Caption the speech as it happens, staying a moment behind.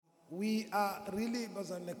We are really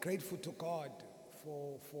grateful to God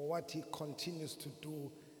for what He continues to do,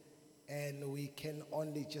 and we can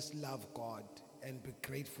only just love God and be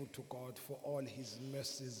grateful to God for all His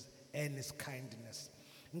mercies and His kindness.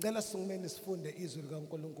 Ngicela singumeni sifunde izwi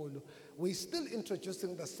likaNkulunkulu. We're still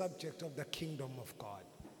introducing the subject of the kingdom of God.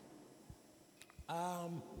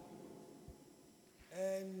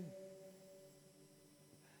 And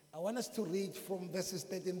I want us to read from verses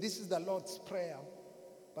 13. This is the Lord's Prayer,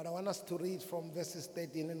 but I want us to read from verses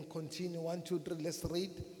 13 and continue. 1, 2, 3, let's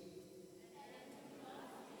read.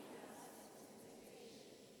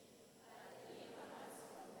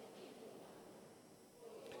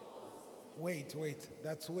 Wait,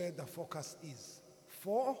 that's where the focus is.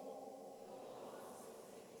 For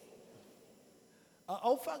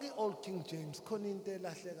awufaki Old King James khona into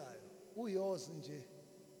elahlekayo. Uyozi nje.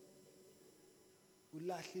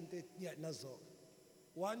 Ulahle into nazo.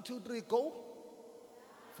 1, 2, 3, go.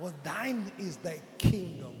 For thine is thy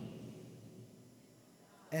kingdom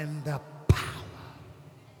and the power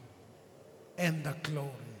and the glory.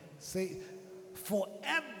 Say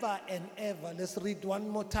forever and ever. Let's read one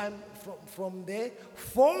more time from there.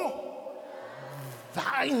 For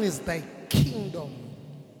thine is thy kingdom,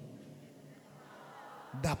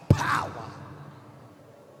 the power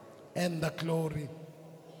and the glory,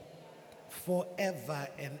 forever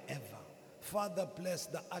and ever. Father, bless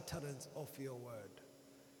the utterance of your word.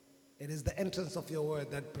 It is the entrance of your word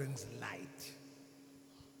that brings light.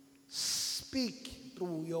 Speak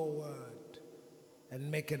through your word and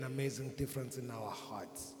make an amazing difference in our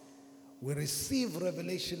hearts. We receive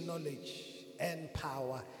revelation, knowledge, and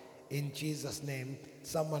power in Jesus' name.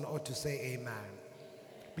 Someone ought to say amen.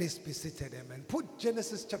 Please be seated, amen. Put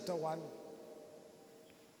Genesis chapter 1.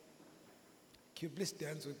 Can you please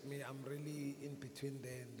dance with me? I'm really in between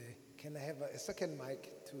there and there. Can I have a second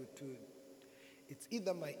mic to it's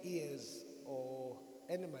either my ears or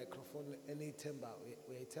any microphone, any timber.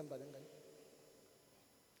 Wait, timber.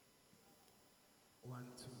 1,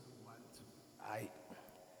 2, 1, 2. Aye.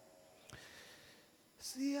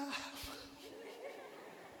 See ya.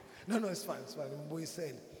 No, it's fine. We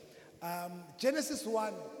said Genesis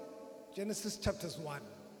chapters 1,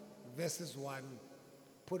 verses 1.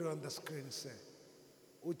 Put it on the screen, sir.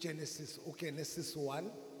 Genesis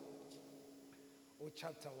 1,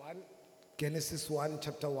 chapter 1. Genesis 1,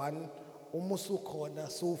 chapter 1. Umusukhona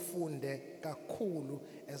sufunde kakhulu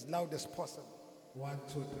as loud as possible. 1,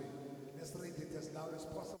 2, 3. Let's read it as loud as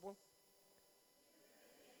possible.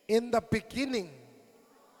 In the beginning,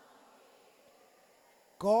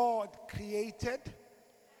 God created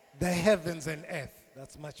the heavens and earth.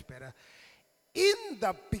 That's much better. In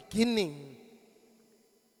the beginning,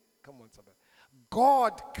 come on, somebody.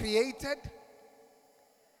 God created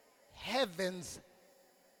heavens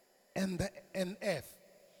and earth.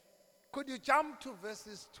 Could you jump to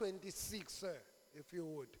verses 26, sir, if you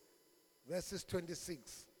would? Verses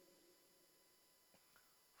 26.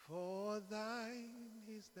 For thine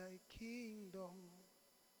is thy kingdom,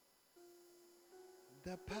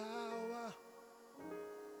 the power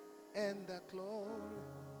and the glory,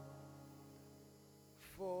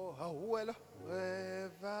 forever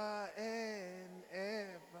and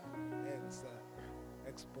ever. It's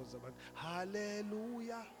exposable.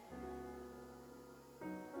 Hallelujah.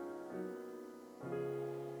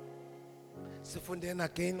 Sifunden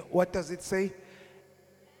again, what does it say?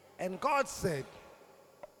 And God said,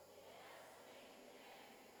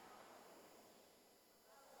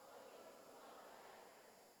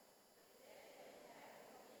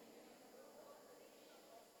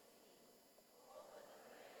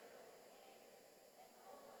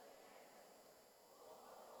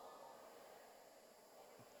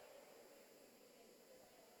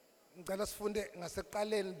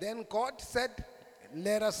 then God said,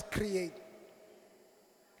 let us create.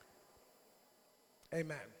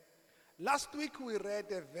 Amen. Last week we read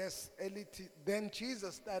a verse, then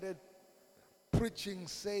Jesus started preaching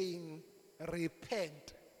saying,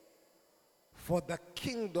 repent, for the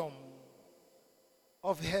kingdom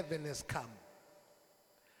of heaven has come.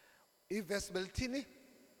 Verse Beltini,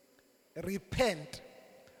 repent,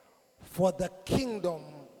 for the kingdom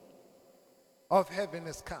of heaven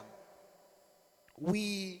has come.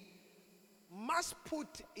 We must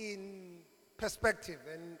put in perspective,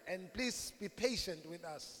 and please be patient with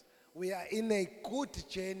us. We are in a good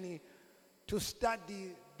journey to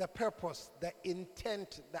study the purpose, the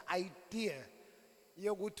intent, the idea.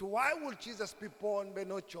 Why would Jesus be born by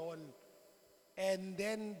no John? And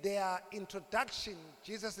then their introduction,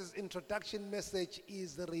 Jesus' introduction message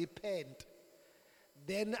is repent.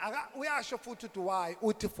 Then we are sure to why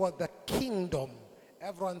for the kingdom.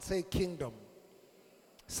 Everyone say kingdom.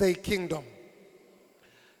 Say kingdom.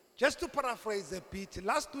 Just to paraphrase a bit,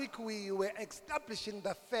 last week we were establishing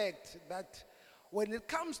the fact that when it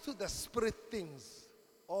comes to the spirit things,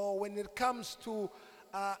 or when it comes to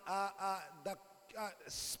the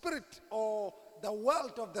spirit or the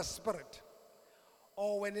world of the spirit,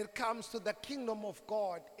 or when it comes to the kingdom of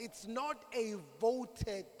God, it's not a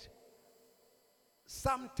voted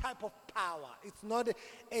some type of power. It's not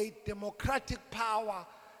a democratic power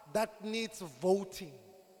that needs voting.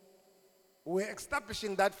 We're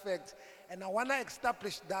establishing that fact, and I want to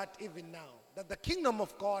establish that even now, that the kingdom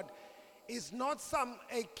of God is not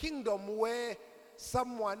a kingdom where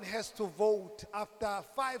someone has to vote after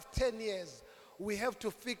 5-10 years. We have to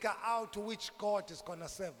figure out which God is going to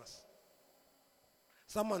serve us.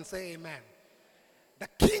 Someone say amen. The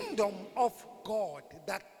kingdom of God,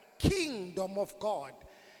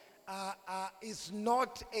 is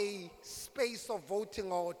not a space of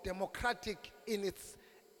voting or democratic in its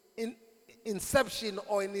inception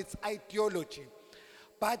or in its ideology,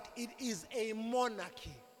 but it is a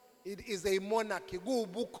monarchy. It is a monarchy.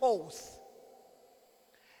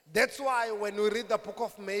 That's why when we read the book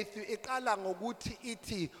of Matthew, iqala ngokuthi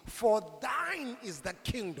ithi, for thine is the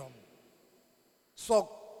kingdom. So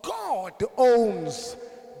God owns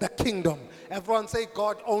the kingdom. Everyone say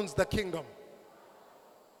God owns the kingdom.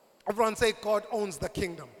 Everyone say God owns the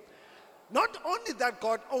kingdom. Not only that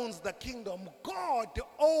God owns the kingdom, God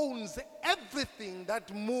owns everything that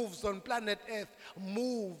moves on planet Earth,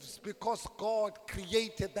 moves because God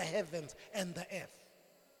created the heavens and the earth.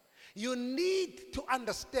 You need to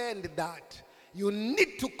understand that. You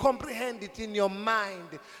need to comprehend it in your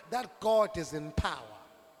mind that God is in power.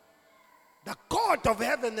 The God of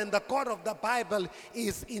heaven and the God of the Bible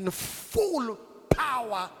is in full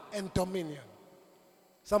power and dominion.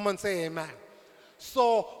 Someone say amen.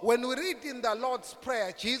 So when we read in the Lord's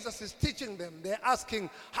Prayer, Jesus is teaching them. They're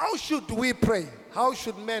asking, how should we pray? How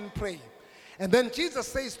should men pray? And then Jesus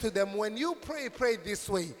says to them, when you pray, pray this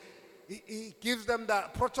way. He gives them the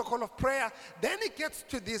protocol of prayer. Then he gets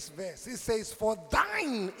to this verse. He says, for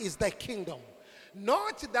thine is the kingdom.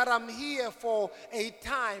 Not that I'm here for a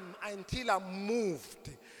time until I'm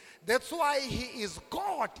moved. That's why he is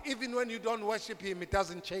God. Even when you don't worship him, it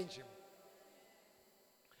doesn't change him.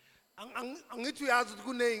 Angithi uyazi ukuthi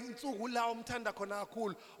kuneyinsuku la umthanda khona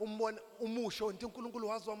kakhulu umbona umusho into uNkulunkulu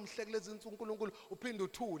wazi wamhle kulezi insuku uNkulunkulu uphinde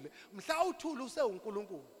uthule mhla uthule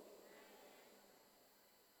usewuNkulunkulu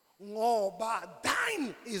ngoba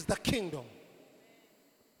thine is the kingdom.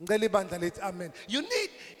 Ngicela ibandla lithi amen. You need,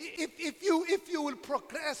 if you will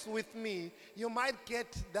progress with me, you might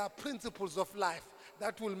get the principles of life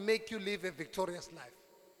that will make you live a victorious life.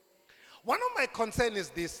 One of my concerns is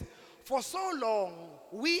this. For so long,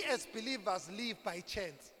 we as believers live by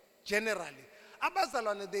chance, generally.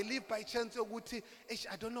 Abazalwane, they live by chance.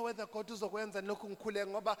 I don't know whether God is going to.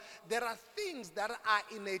 There are things that are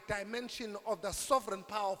in a dimension of the sovereign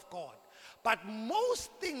power of God. But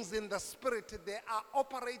most things in the spirit, they are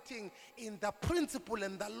operating in the principle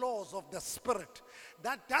and the laws of the spirit.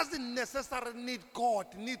 That doesn't necessarily need God,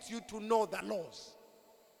 needs you to know the laws.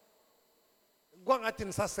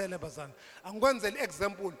 Angwenze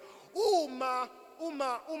example.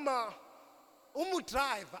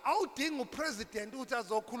 Driver, awudinga upresident uthi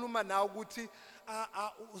azokhuluma nawe ukuthi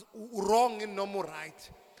wrong in normal right.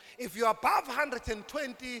 If you are above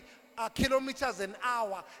 120 kilometers an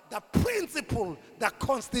hour, the principle, the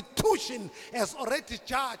constitution has already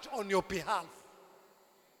judged on your behalf.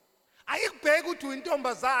 Ayikubheka ukuthi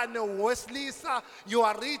intombazane wesilisa, you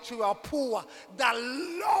are rich, you are poor. The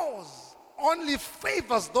laws only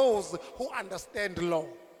favors those who understand law.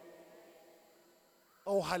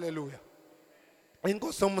 Oh, hallelujah.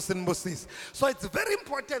 So it's very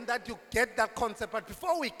important that you get that concept. But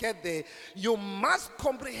before we get there, you must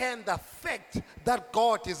comprehend the fact that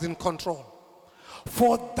God is in control.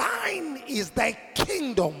 For thine is thy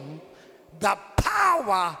kingdom, the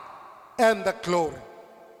power, and the glory.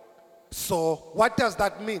 So what does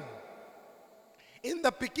that mean? In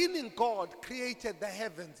the beginning, God created the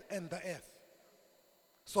heavens and the earth.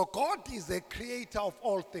 So God is a creator of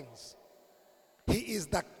all things. He is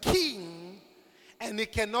the king and he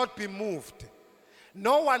cannot be moved.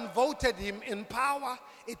 No one voted him in power.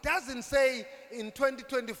 It doesn't say in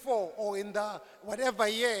 2024 or in the whatever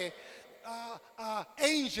year,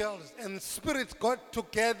 angels and spirits got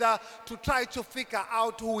together to try to figure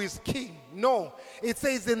out who is king. No, it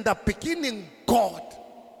says in the beginning, God.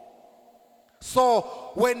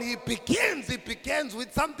 So when he begins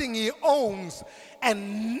with something he owns,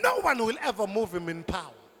 and no one will ever move him in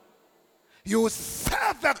power. You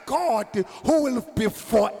serve a God who will be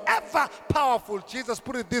forever powerful. Jesus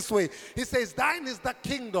put it this way. He says, thine is the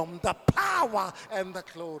kingdom, the power, and the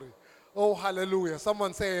glory. Oh, hallelujah.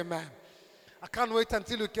 Someone say amen. I can't wait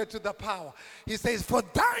until you get to the power. He says, for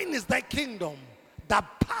thine is the kingdom, the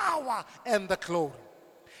power, and the glory.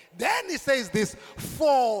 Then he says this,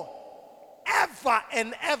 forever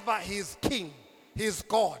and ever he is king, he is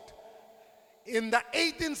God. In the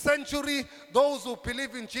 18th century, those who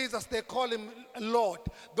believe in Jesus, they call him Lord.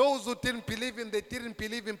 Those who didn't believe him, they didn't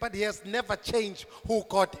believe him, but he has never changed who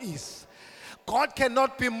God is. God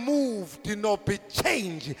cannot be moved, nor be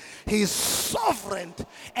changed. He is sovereign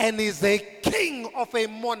and is a king of a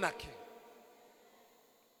monarchy.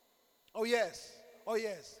 Oh yes,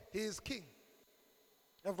 he is king.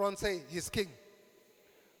 Everyone say he's king.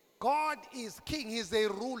 God is king, he's a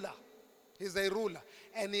ruler. He's a ruler.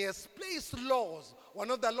 And he has placed laws.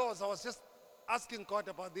 One of the laws, I was just asking God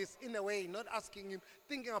about this in a way, not asking him,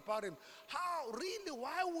 thinking about him. How, really,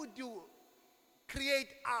 why would you create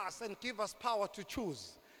us and give us power to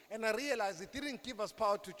choose? And I realized he didn't give us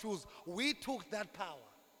power to choose. We took that power.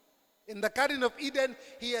 In the Garden of Eden,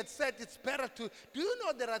 he had said it's better to, do you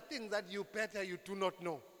know there are things that you do not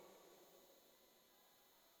know?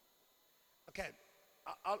 Okay,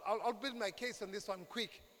 I'll build my case on this one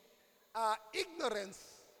quick. Ignorance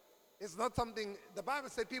is not something, the Bible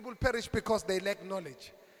says people perish because they lack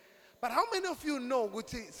knowledge. But how many of you know,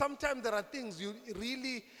 sometimes there are things you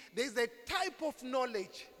really, there's a type of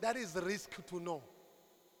knowledge that is a risk to know.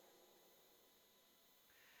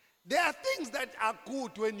 There are things that are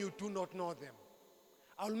good when you do not know them.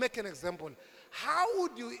 I'll make an example. How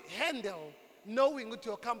would you handle knowing that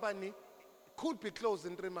your company could be closed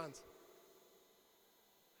in 3 months?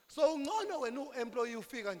 So ngcono wena uemployee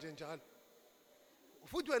ufika nje njalo.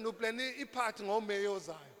 Futhi wena uplane ipart ngoMay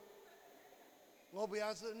ozayo. Ngoba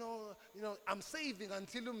uyazi no, I'm saving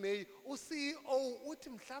until May. uCEO uthi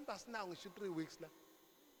mhlamba sinawo ngisho 3 weeks la.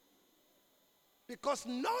 Because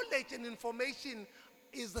knowledge and information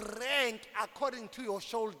is ranked according to your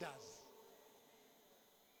shoulders.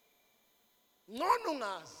 Ngcono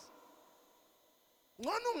ungazi.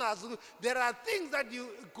 There are things that you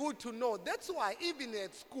good to know. That's why even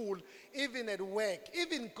at school, even at work,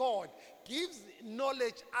 even God gives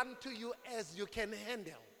knowledge unto you as you can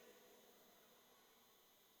handle.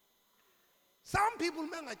 Some people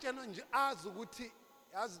mengatshena nje azi ukuthi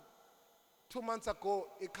as 2 months ago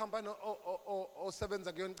a company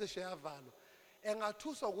osebenza kuyona cishe yavalwa.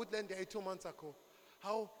 Engathuswa ukuthi le nto yayi 2 months ago.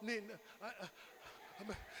 How nina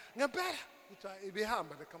ngempela uthi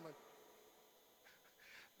ibihamba le company.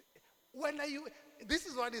 This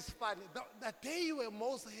is what is funny. The day you were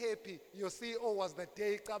most happy, your CEO was the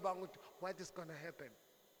day what is going to happen.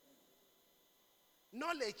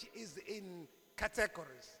 Knowledge is in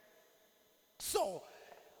categories. So,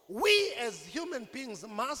 we as human beings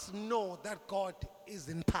must know that God is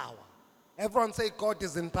in power. Everyone say God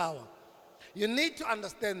is in power. You need to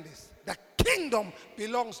understand this. The kingdom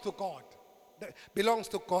belongs to God. Belongs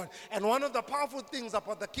to God. And one of the powerful things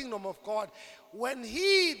about the kingdom of God, when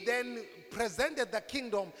he then presented the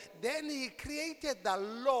kingdom, then he created the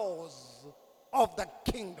laws of the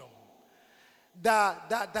kingdom.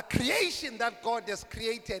 The creation that God has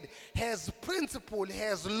created has principle,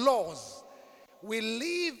 has laws. We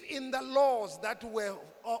live in the laws that were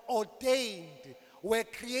ordained, were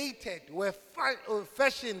created, were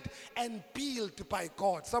fashioned and built by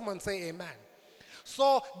God. Someone say amen.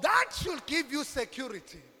 So that should give you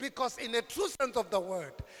security, because in a true sense of the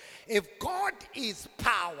word, if God is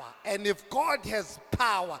power, and if God has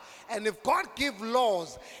power, and if God gives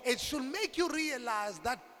laws, it should make you realize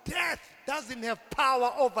that death doesn't have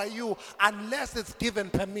power over you unless it's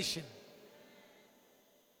given permission.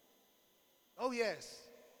 Oh yes,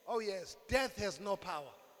 death has no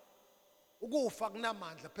power.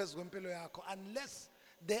 Unless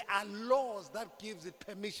there are laws that gives it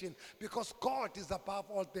permission, because God is above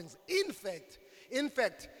all things. In fact,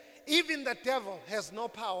 even the devil has no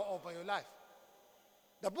power over your life.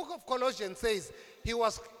 The book of Colossians says,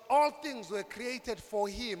 all things were created for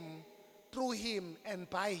him, through him, and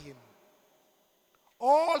by him.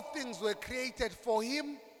 All things were created for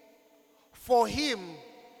him,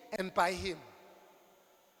 and by him.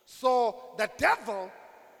 So the devil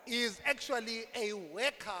is actually a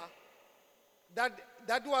worker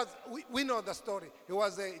that was, we know the story. He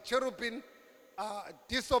was a cherubim,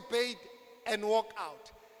 disobeyed and walked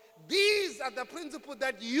out. These are the principles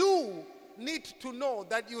that you need to know,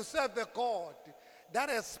 that you serve a God that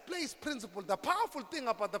has placed principles. The powerful thing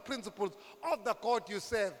about the principles of the God you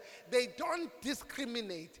serve, they don't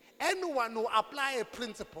discriminate. Anyone who apply a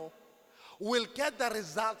principle will get the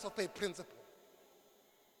results of a principle.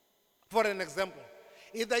 For an example,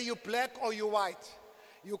 either you black or you white,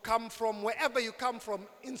 you come from wherever you come from,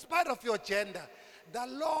 in spite of your gender, the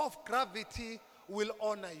law of gravity will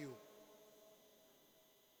honor you.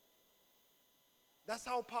 That's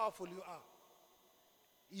how powerful you are.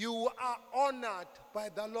 You are honored by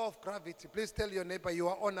the law of gravity. Please tell your neighbor you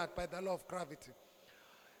are honored by the law of gravity.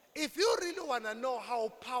 If you really want to know how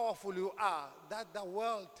powerful you are, that the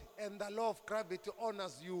world and the law of gravity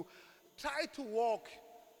honors you, try to walk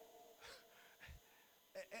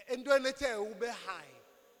entweni ethe ube high.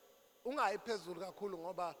 Ungayi phezulu kakhulu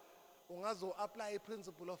ngoba ungazo apply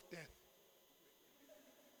principle of death.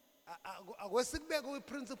 Akwesikubeka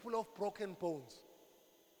principle of broken bones.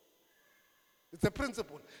 It's a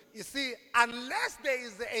principle. You see, unless there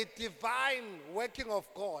is a divine working of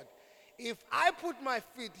God, if I put my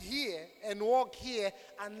feet here and walk here,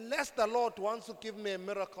 unless the Lord wants to give me a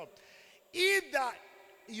miracle, either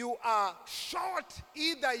you are short,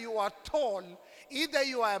 either you are tall, either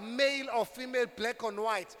you are male or female, black or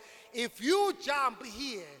white, if you jump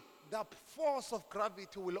here, the force of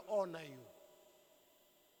gravity will honor you.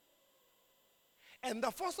 And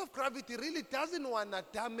the force of gravity really doesn't want to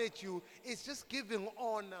damage you. It's just giving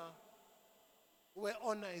honor where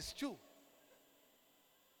honor is due.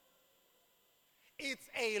 It's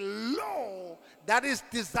a law that is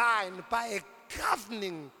designed by a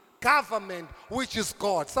governing government, which is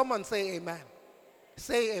God. Someone say amen.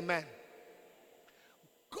 Say amen.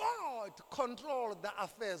 God controls the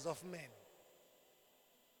affairs of men.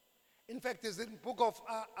 In fact, it's in the book of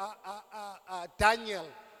Daniel,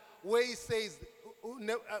 where he says,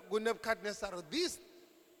 Nebuchadnezzar, this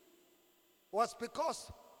was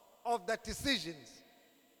because of the decisions.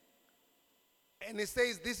 And he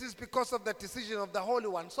says, this is because of the decision of the Holy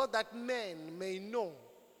One, so that men may know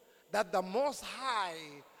that the Most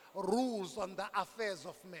High rules on the affairs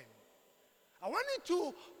of men. I want you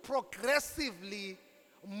to progressively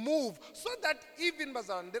move so that even,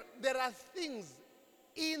 Bazan, there are things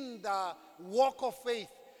in the walk of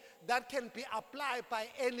faith that can be applied by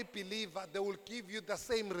any believer. They will give you the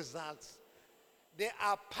same results. There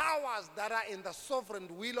are powers that are in the sovereign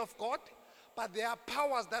will of God, but there are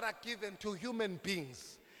powers that are given to human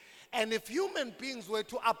beings. And if human beings were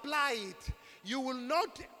to apply it, you will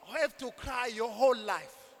not have to cry your whole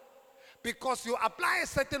life. Because you apply a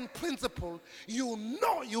certain principle, you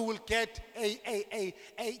know you will get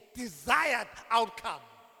a desired outcome.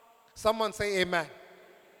 Someone say amen.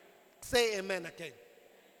 Say amen again.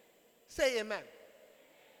 Say amen.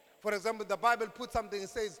 For example, the Bible puts something, it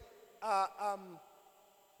says,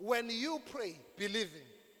 when you pray, believing,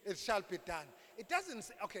 it shall be done. It doesn't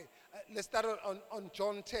say, okay, let's start on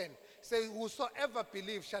John 10. It says, whosoever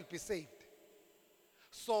believes shall be saved.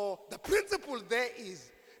 So the principle there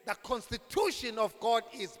is, the constitution of God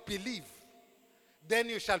is believe. Then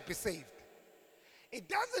you shall be saved. It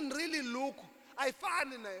doesn't really look, I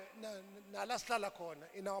find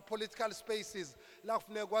in our political spaces,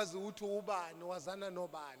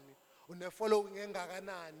 following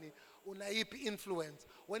influence.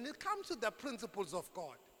 When it comes to the principles of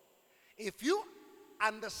God, if you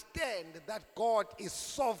understand that God is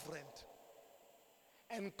sovereign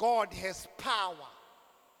and God has power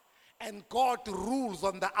and God rules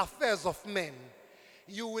on the affairs of men,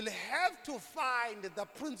 you will have to find the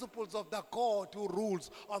principles of the God who rules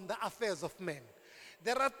on the affairs of men.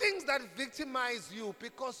 There are things that victimize you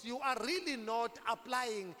because you are really not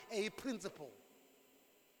applying a principle.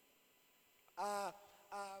 I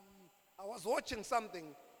was watching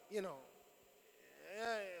something,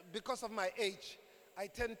 because of my age, I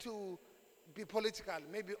tend to be political,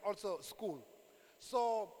 maybe also school.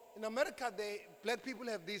 So in America, black people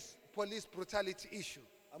have this police brutality issue.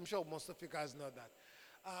 I'm sure most of you guys know that.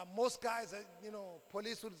 Most guys,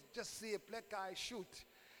 police will just see a black guy shoot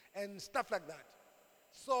and stuff like that.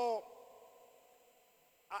 So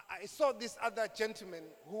I saw this other gentleman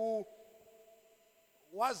who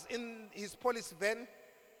was in his police van,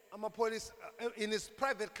 in his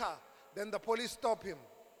private car. Then the police stopped him.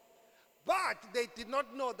 But they did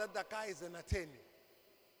not know that the guy is an attorney.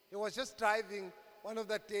 He was just driving one of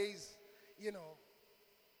the days,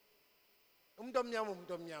 umntomnyama.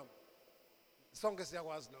 Sonke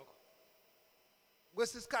siyakwazi lokho.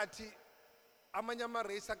 Kwesisikhathi amanye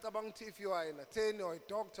ama-race acabanga ukuthi if you are an attorney or a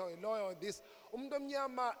doctor or a lawyer or this, umuntu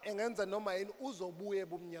omnyama engenza noma yini uzobuya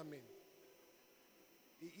ebumnyameni.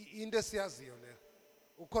 Into esiyaziyo le.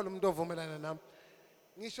 Ukhona umuntu ovumelana nami.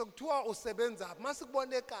 Ngisho kuthiwa usebenza mase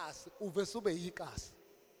kubone ekasi uvese ube yikasi.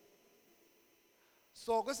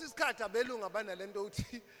 So kwesisikhathi abelungu abanalento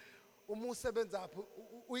uthi uma usebenza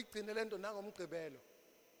uyigcine lento nangomgqibelo.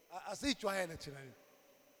 asijwayele thina.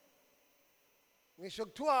 Ngisho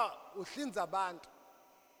kuthiwa uhlinza abantu.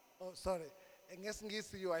 Oh sorry,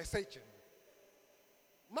 ngesingisi you are a surgeon.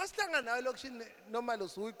 Masihlangana nawe lokishini normally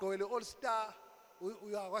usuyigqokile all star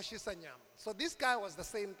uyawashisa nyama. So this guy was the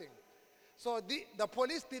same thing. So the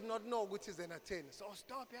police did not know which is an attorney. So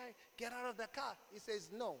stop here, get out of the car. He says,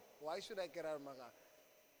 no. Why should I get out of my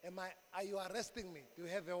car? Are you arresting me? Do you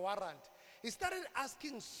have a warrant? He started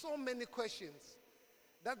asking so many questions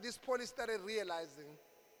that this police started realizing,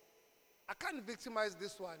 I can't victimize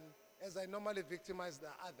this one as I normally victimize the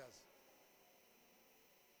others.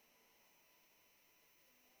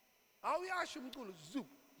 Awuyasho umculo zup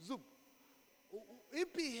zup.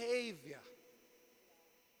 Behavior.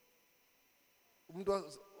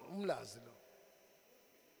 Umlazi lo.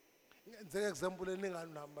 Ngenze example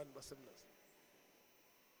eningani nabantu basemlazi.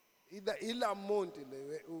 Ila monti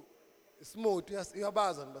le smooth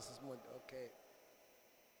uyabaza base smooth. Okay.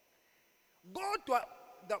 Godwa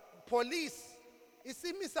the police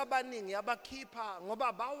isimisa abaningi abakhipha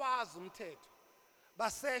ngoba bawazi umthetho.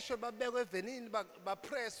 Basesho babekwe evenini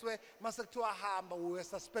bapresswe mase kuthiwa hamba, we were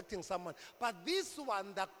suspecting someone, but this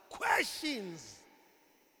one the questions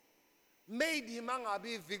made him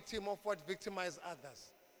angabi victim of what victimized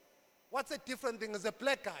others. What's a different thing is a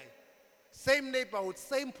black guy, same neighborhood,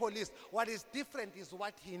 same police. What is different is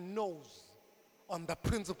what he knows on the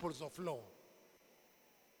principles of law.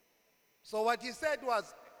 So what he said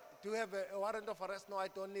was, do you have a warrant of arrest? No, I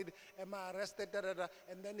don't need. Am I arrested? Da, da, da.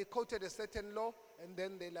 And then he quoted a certain law, and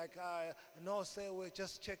then they like, no, sir, we're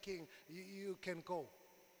just checking. You can go.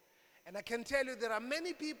 And I can tell you there are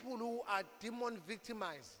many people who are demon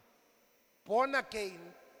victimized, born again,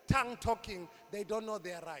 tongue talking. They don't know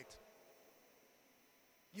they're right.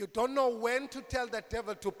 You don't know when to tell the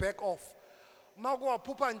devil to back off. Magwa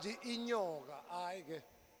pupa nje inyoka ayike.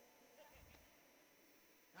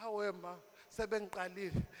 Hawema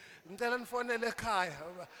sebengiqalile. Ngicela nifonele ekhaya.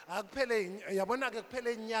 Akuphele yabona ke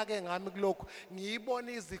kuphele inyaka engami kulokho.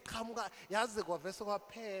 Ngiyibona iziqhamuka yazi kwavese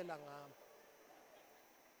kwaphela ngami.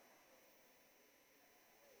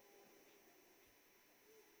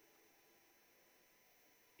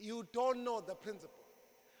 You don't know the principle.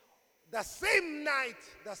 The same night,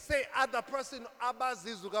 the same other person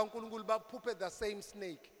abazizu kaNkulunkulu baphuphe the same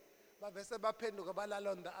snake. Bavese baphenduka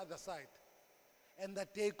balala on the other side. And the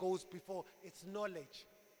day goes before. It's knowledge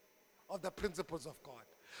of the principles of God.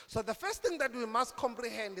 So the first thing that we must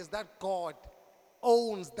comprehend is that God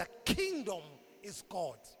owns the kingdom is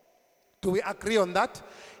God. Do we agree on that?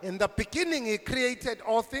 In the beginning, he created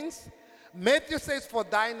all things. Matthew says, for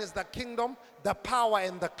thine is the kingdom, the power,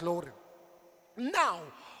 and the glory. Now,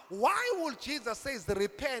 why will Jesus say,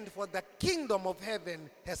 repent, for the kingdom of heaven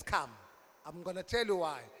has come? I'm going to tell you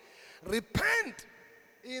why. Repent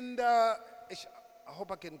in the... I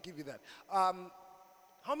hope I can give you that.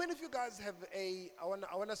 How many of you guys have I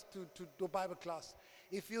want us to do Bible class.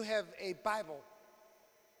 If you have a Bible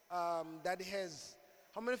that has,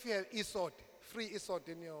 how many of you have eSword, free eSword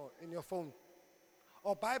in your phone?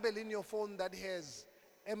 Or Bible in your phone that has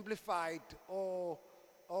Amplified or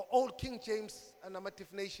Old King James and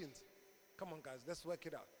Normative Nations? Come on guys, let's work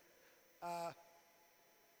it out.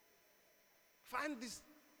 Find this.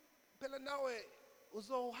 Phela nawe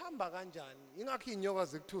uzohamba kanjani? Ingakho inyoka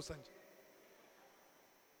zikuthusa nje.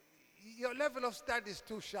 Your level of study is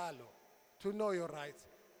too shallow to know your rights.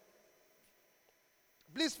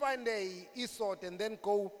 Please find a eSword and then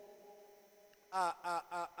go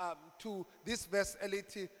to this verse,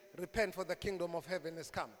 LET, repent for the kingdom of heaven has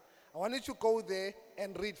come. I want you to go there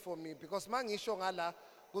and read for me, because mangisho ngala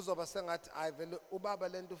kuzoba sengathi ayivele ubaba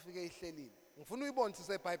lento ufike ihlelile. Ngifuna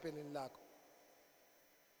uyibonisise eBhayibhelini lakho.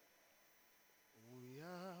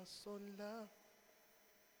 Uyasonla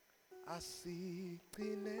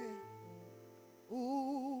asigcine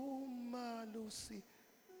umalusi.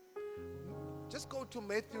 Just go to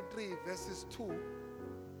Matthew 3 verses 2.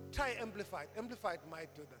 Try Amplified. Amplified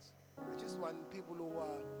might do this. I just want people who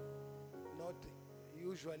are not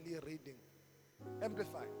usually reading.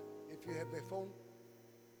 Amplified. If you have a phone.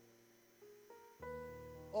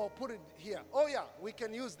 Or put it here. Oh yeah, we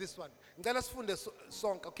can use this one. Then let's find the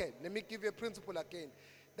song. Okay, let me give you a principle again.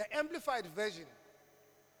 The Amplified version,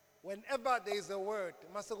 whenever there is a word,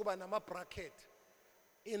 masakuba nama bracket.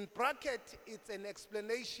 In bracket, it's an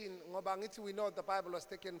explanation. We know the Bible was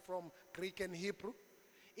taken from Greek and Hebrew.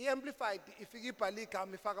 Amplified, if you bracket.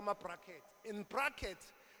 In bracket,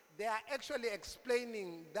 they are actually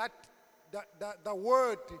explaining that the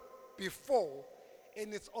word before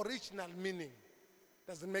in its original meaning.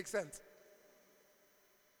 Does it make sense?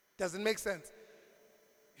 Does it make sense?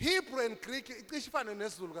 Hebrew and Greek,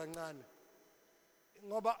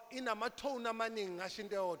 ngoba inamatone amaningi ngasho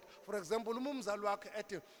into eyodwa. For example, uma umzali wakhe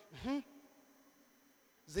ethi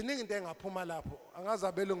ziningi into engaphuma lapho, angazi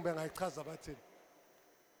abelungu bengayichaza bathini.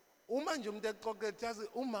 Uma nje umuntu exoxe yazi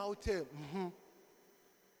uma uthe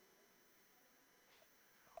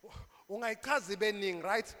ungayichaza ibe ningi,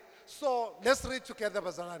 right? So let's read together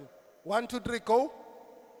bazalwane. 1 2 3 go.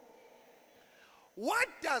 What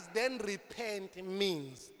does then repent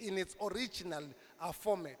means in its original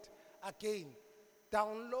format? Again,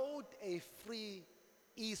 download a free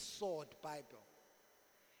eSword Bible.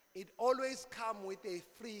 It always comes with a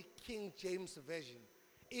free King James version,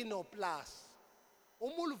 Ino Plus.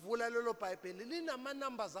 Umulvula lolo Bible linama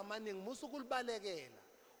numbers amaningi musukulibalekela.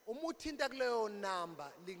 Umuthinta kuleyo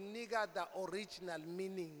number likunika the original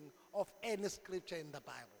meaning of any scripture in the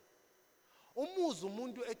Bible. Umuzu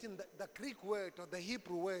umuntu ethi the Greek word or the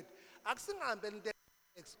Hebrew word akusingahambe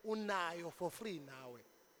text unayo for free nawe.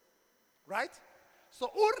 Right?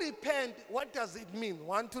 So repent, what does it mean?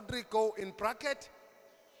 1 2 3 go in bracket.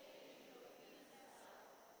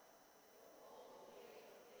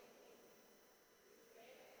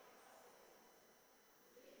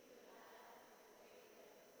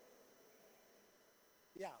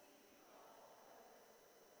 Yeah.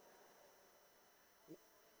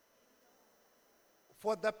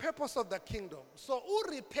 For the purpose of the kingdom. So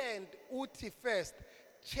repent uti first.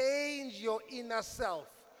 Change your inner self,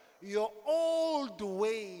 your old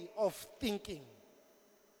way of thinking.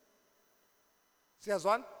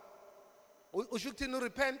 Siyazwana? Ushukuthini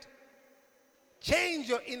repent? Change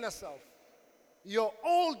your inner self. Your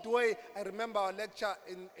old way. I remember our lecture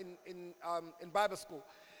in Bible school.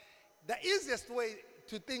 The easiest way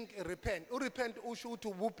to think repent. Repent usho ukuthi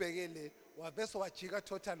ububhekele wavese wajika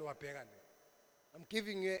totally wabhekana. I'm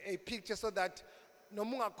giving you a picture so that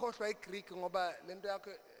noma ungakhohlwa iGreek ngoba lento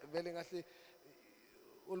yakho vele ngahle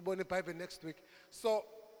ulibone iBible next week. So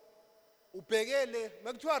ubhekele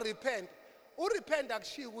makuthiwa repent. Urepent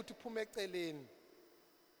akushiya ukuthi uphume eceleni.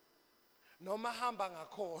 Noma hamba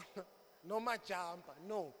ngakhona, noma jumpa.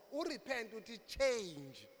 No, urepent uthi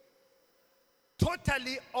change.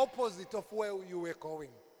 Totally opposite of where you were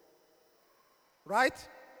going. Right?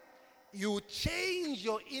 You change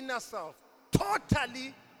your inner self.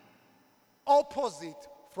 Totally opposite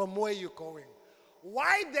from where you're going.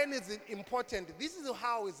 Why then is it important? This is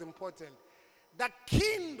how it's important. The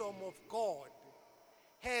kingdom of God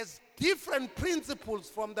has different principles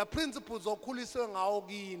from the principles of okhuliswe ngawo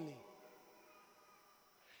kini.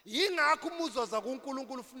 Yingakho umuzoza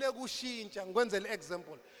kuNkulunkulu funeka ushintsha ngikwenzele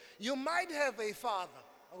example. You might have a father.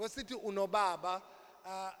 Akwesithi unobaba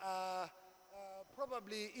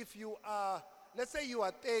probably if you are, let's say you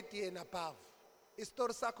are 30 and above.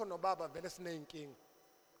 Isitori sakho nobaba vele sinenkinga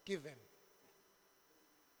given.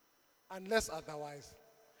 Unless otherwise.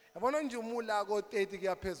 Yabona nje umula ko 30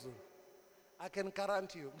 kuyaphezulu. I can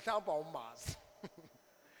guarantee you mhlawumbe awumazi.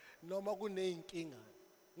 Noma kuneyinkinga.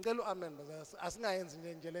 Ngicela amen bazalwane. Asingayenzi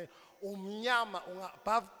nje le umnyama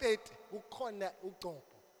above 30 kukhona ugcobo.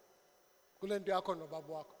 Kulento yakho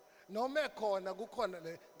nobaba wakho. Noma ekhona kukhona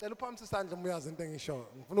le cela uphakamisa isandla umuyazi into engisho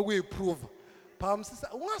ngifuna ukuyiprove.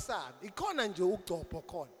 Phamsisa ungasabi ikhona nje ugcobo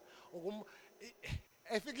khona.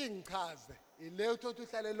 Efike ngichaze ile uthothi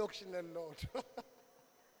uhlale elokishini elilodwa.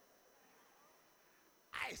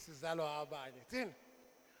 Ayisizalwa abanye thina.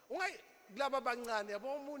 Ungayi kulaba abancane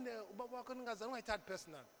yabo umune ubaba wakho ningazana ungayithatha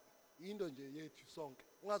personal. Into nje yethu sonke.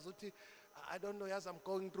 Ungazuthi I don't know yazi I'm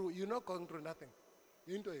going through, you're not going through nothing.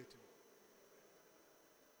 Into yethu.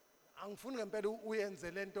 Angifuni ngempela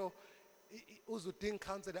uyenze lento uzudinga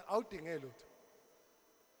counselor awudinge lutho.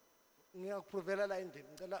 Ngiyakuprovela la endini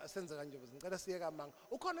ngicela senze kanje bese ngicela siye kamanga.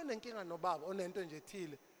 Ukhona nenkinga nobaba onento nje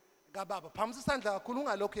ethile kababa phamisa isandla kakhulu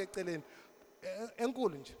ungalokho eceleni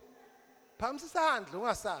enkulu nje. Phamisa isandla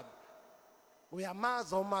ungasabi.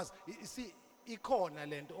 Uyamaza umazi ikhona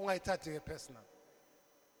lento ungayithathi ke personal.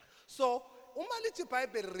 So uma lithi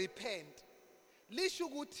Bible repent lisho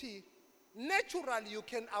ukuthi naturally you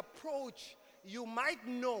can approach, you might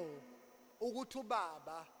know ukuthi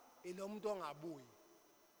ubaba ilo muntu ongabuyi.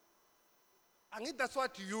 Angithi that's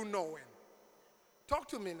what you know when. Talk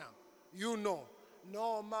to me now. You know.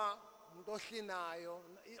 Noma umuntu ohlinayo,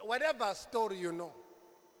 whatever story you know.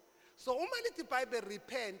 So uma lithi Bible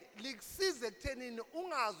repent likusiza ekuthenini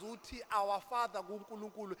ungazi ukuthi our Father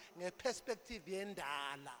kuNkulunkulu ngeperspective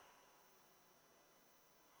yendala.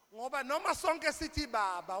 Ngoba noma sonke sithi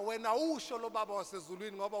baba wena usho lo baba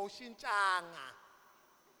wasezulwini ngoba ushintshanga.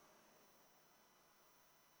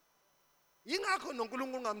 Yingakho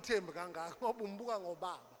noNkulunkulu ngamthembi kangaka ngoba umbuka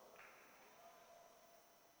ngobaba.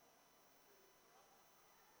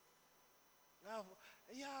 Now,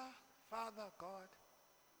 yeah, Father God.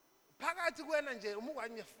 phakathi kwena nje uma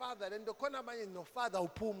ukanye father lento khona abanye no father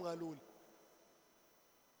uphumi kalula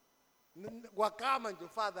kwagama nje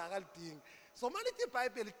father akalidingi so malithi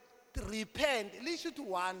iBhayibheli repent lisho to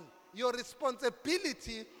one your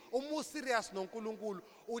responsibility uma serious noNkulunkulu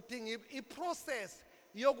udinga iprocess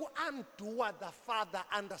yoku undo the father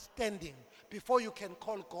understanding before you can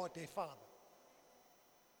call God a father.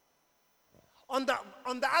 On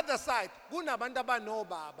the other side, kunabantu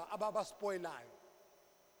abanobaba ababaspoilayo.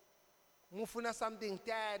 Mufuna something,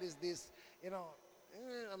 dad is this,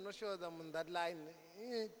 I'm not sure that I'm on that line.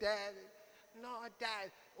 Dad, no,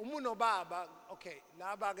 dad. Umuno baba, okay,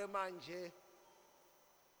 laba ke manje.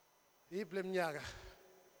 Ible mnyaka.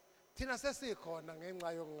 Thina sesikhona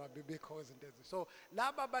ngenxa yokungabibikho izinto ezi. So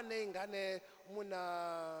laba banezingane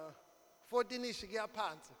umuna 14ish kuya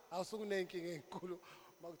phansi, awusukunenkinga enkulu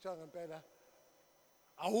makuthiwa ngempela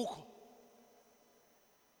awukho.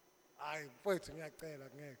 Hayi mfowethu ngiyacela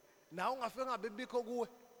ngeke. Nawe ungafika ngabibikho kuwe.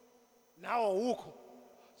 Nawe awukho.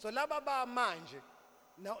 So laba ba manje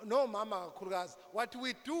no mama kakhulukazi what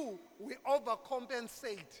we do we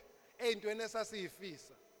overcompensate eyintweni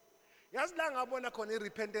esasiyifisa. Yazi la ngabona khona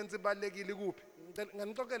irepentance ibalekile kuphi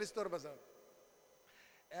nganixoxela istory bazana.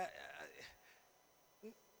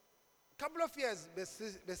 Couple of years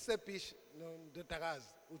besepish no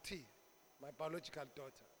ndodakazi uthi my biological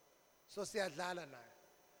daughter so siyadlala naye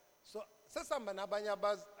so sesihamba nabanye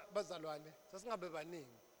abazalwane sasingabe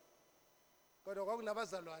baningi kodwa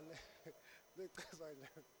kwakunabazalwane bechaza nje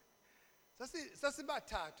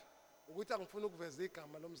sasibathathu ukuthi angifuna ukuveza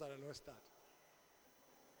igama lomzalwane wesithathu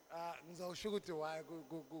ngizawusho ukuthi why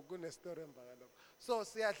kune story embaka lokho so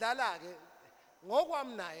siyadlala ke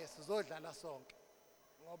ngokwami naye sizodlala sonke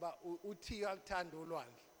ngoba uthi uyakuthanda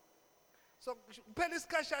ulwandle so kuphela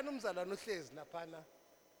isikhashana umzalwane uhlezi laphana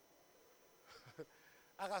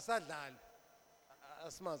akasadlali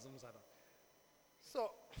asimazi umzalwane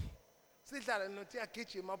so sidlala nothi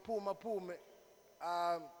agijima aphume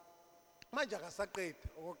manje akasaqedi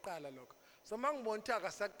okokuqala lokho so mangibona ukuthi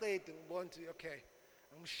akasaqedi ngibona ukuthi okay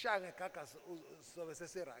ngishange gagasi sobe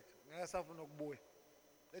sesiright ngeke safuna ukubuya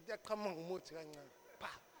lethi yaqhamuka umuthi kancane pa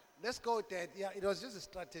let's go dad yeah it was just a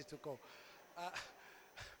strategy to go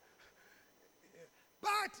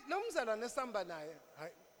but lo mzalwane esamba naye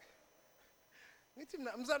hayi ngithi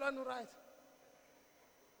mina umzalwane uright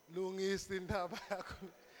lungisa indaba yakho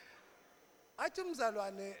athi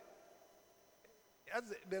umzalwane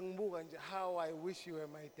yazi bengibuka nje how I wish you were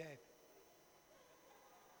my dad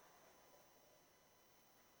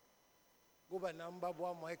kuba nami baba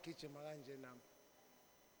wami wayegijima kanje nami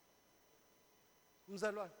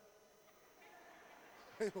umzalwane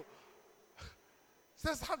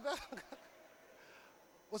sesihamba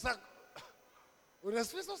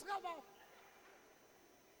unesifiso sikababa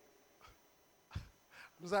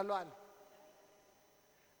mzalwane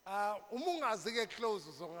uma ungazi ke close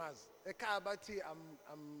uzongazi ekhaya bathi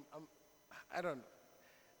I don't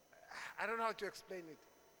know how to explain it.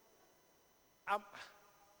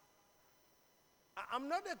 I'm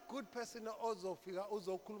not a good person ozofika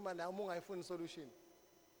uzokhuluma naye uma ungayifuni solution.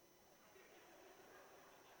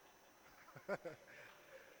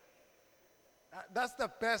 That's the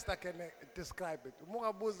best I can describe it.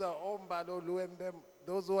 Mungabuza ombalo luembe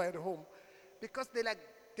those who are at home because they're like,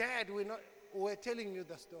 Dad, we're telling you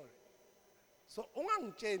the story. So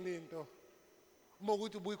ungangitsheni into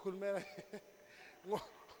mokuthi ubuyikhulumela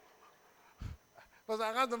because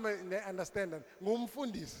I understand that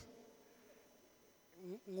ngumfundisi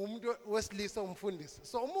ngumuntu wesilisa umfundisi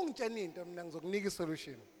so uma ungitsheni into mina ngizokunika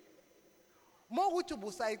isolution mokuthi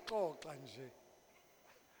ubusayixoxa nje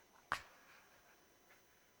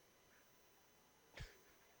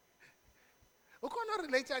ukhona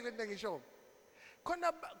relate into ngisho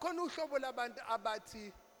khona uhlobo labantu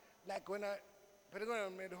abathi like when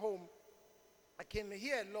I'm at home I can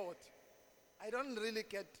hear a lot. I don't really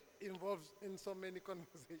get involved in so many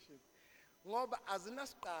conversations ngoba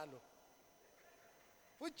azinasiqalo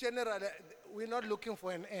for generally we're not looking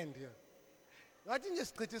for an end here ngathi nje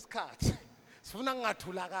sichitha isikhathi sifuna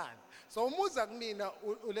ngingathulakala so umuza kumina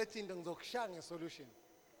ulethi into ngizokushaya ngesolution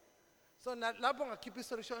so lapho ngakhipha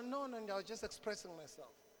isolution no I'm just expressing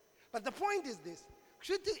myself but the point is this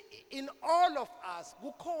in all of us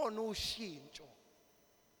kukhona ushintsho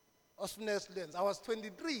I was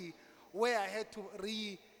 23 where I had to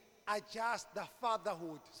readjust the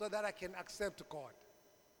fatherhood so that I can accept God.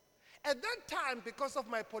 At that time, because of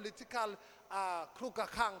my political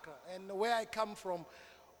krukakanka and where I come from,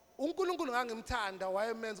 uNkulunkulu ngangimthanda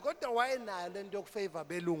wayemenza kodwa wayenayo lento yokufavor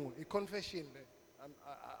belungu i-confession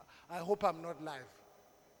I hope I'm not live.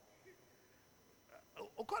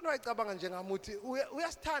 ukhona wayicabanga njengamuthi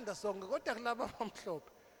uyasithanda sonke kodwa kulaba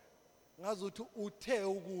abamhlophe ngazi ukuthi uthe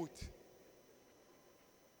ukuthi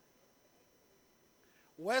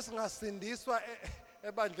wesingasindiswa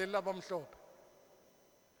ebandleni labamhlophe.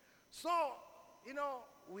 So,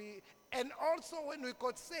 and also when we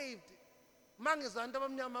got saved, mangizantu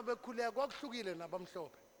abamnyama bekhuleka kwakuhlukile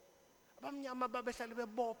nabamhlophe. Abamnyama babehlala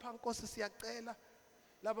bebopha Nkosi siyacela,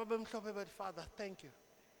 laba bemhlophe but Father, thank you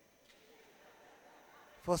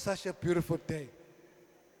for such a beautiful day.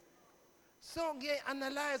 So ngiye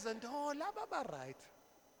analyze and laba ba right.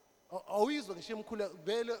 Awuyizwa ngisho emkhulu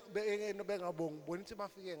vele bengabongi bona ukuthi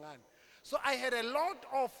bafike ngani. So I had a lot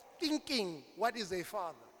of thinking what is a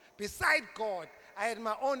father. Beside God, I had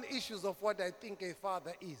my own issues of what I think a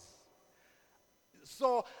father is.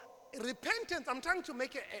 So repentance, I'm trying to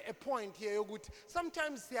make a point here ukuthi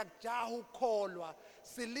sometimes siyajaha ukukholwa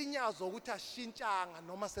silinyazwa ukuthi ashintshanga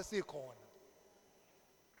noma sesikhona.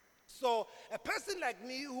 So a person like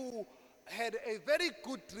me who had a very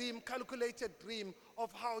good dream, calculated dream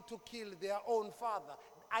of how to kill their own father,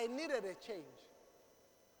 I needed a change.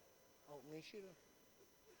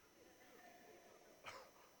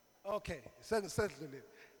 Okay,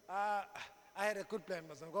 I had a good plan,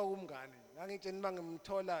 but I'm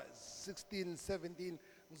 16, 17,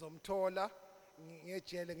 ngizomthola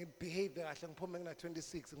ngejele ngibehave kahle ngiphume ngina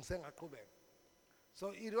 26 ngisengaqhubeka.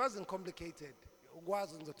 So it wasn't complicated.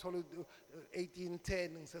 Ukwazi ngizothola 18, 10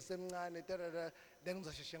 ngisesemncane then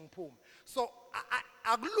ngizosheshe ngiphume. So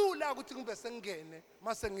akulula ukuthi ngibe sengene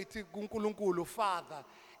mase ngithi kuNkulunkulu Father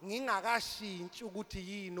ngingakashintshi ukuthi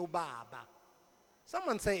yini ubaba.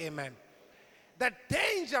 Someone say amen. The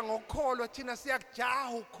danger ngokholwa thina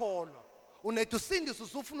siyakujaha ukholwa. Unethu sindiswa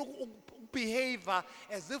usufuna ukubehave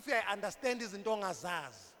as if you understand izinto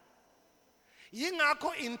ongazazi.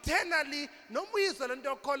 Yingakho internally noma uyizwa lento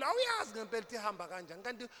yokholwa awuyazi ngempela ukuthi ihamba kanjani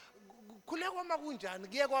kanti khule kwama kunjani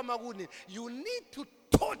kuye kwama kuni. You need to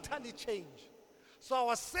totally change. So I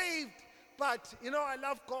was saved, but I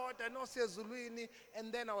love God, I know siyezulwini,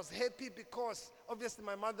 and then I was happy because obviously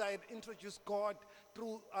my mother had introduced God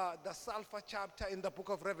through the Sulfur chapter in the book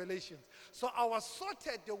of Revelation. So I was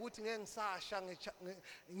sorted yokuthi ngeke ngisasha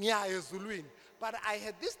ngiya ezulwini, but I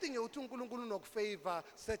had this thing yokuthi uNkulunkulu nokufavor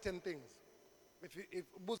certain things. If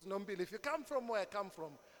you come from where I come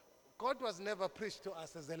from, God was never preached to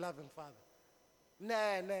us as a loving father.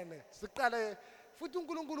 Siqale futhi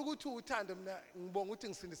uNkulunkulu ukuthi uthande mina ngibonga ukuthi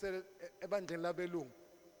ngisindisele ebandleni labelungu.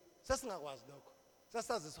 Sasingakwazi lokho.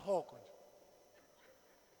 Sasazi isihoko nje.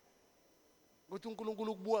 Ukuthi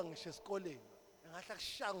uNkulunkulu ukubuka ngisho esikoleni. Engahla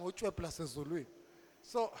kushaya ngotshwephu lasezulwini.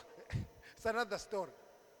 So it's another story.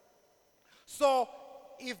 So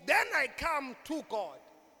if then I come to God,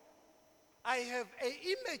 I have an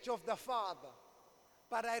image of the Father,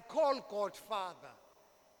 but I call God Father.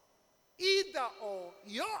 Either or,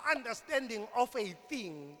 your understanding of a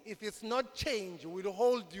thing, if it's not changed, will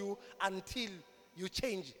hold you until you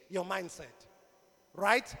change your mindset.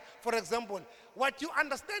 Right? For example, what you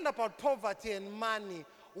understand about poverty and money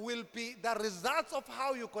will be the results of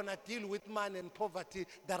how you're going to deal with money and poverty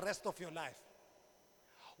the rest of your life.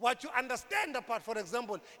 What you understand about, for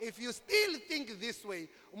example, if you still think this way,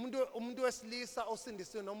 umuntu wesilisa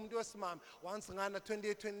osindisiwe noma umuntu wesimama once ngana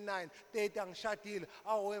 28, 29, 30 angishadile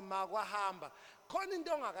awe ma kwahamba khona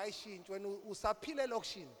into ongakayishintshi wena usaphile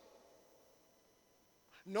lokushini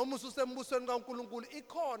noma ususembusweni kaNkulunkulu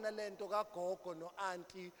ikhona lento kagogo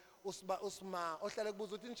noanti usima ohlale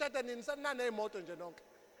kubuza ukuthi nishada nini sanana imoto nje nonke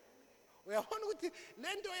uyabona ukuthi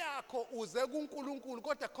lento yakho uze kuNkulunkulu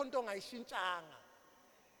kodwa khona into ongayishintshanga.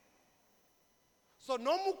 So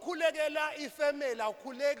noma ukhulekela ifamily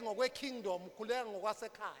awukhuleki ngokwe kingdom ukhuleka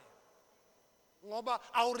ngokwasekhaya ngoba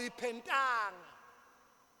awurepentanga.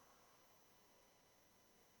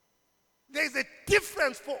 There is a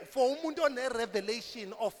difference for umuntu one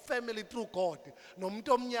revelation of family through God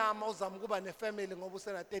nomuntu omnyama ozama kuba ne family ngoba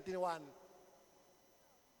usena 31.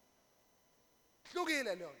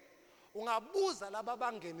 Hlukile leyo. Ungabuza laba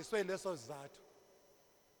bangeniswe leso sizathu.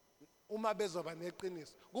 Uma bezoba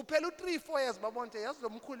neqiniso kuphela u3-4 years babonke yazi lo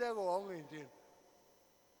mkhuleko wawungenjeni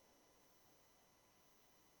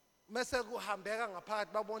mase kuhambeka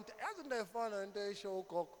ngaphakathi babonke yazi into efana into esho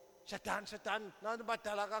ugogo shadani nantu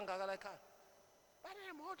badala kangaka la ekhaya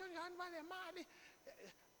banemoto njani banemali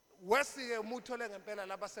wesike umuthole ngempela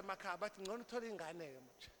laba semakhaya bathi ngcono uthola ingane ke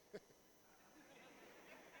manje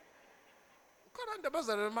khona into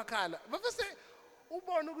bazalwa emakhaya bafise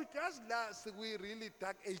ubona ukuthi yazi la sikwi really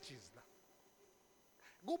dark ages la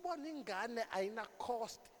kubona ingane ayina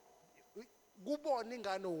cost kubona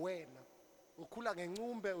ingane wena ukhula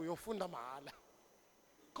ngencumbe uyofunda mahala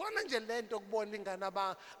khona nje lento kubona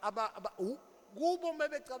ingane kubo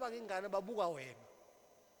mebecabanga ingane babuka wena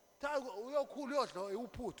tha uyokhula uyodlo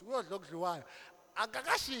uphuthu uyodlo okudliwayo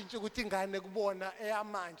akakashintshi ukuthi ingane kubona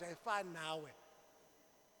eyamanje ayifani nawe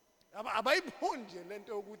abayiboni nje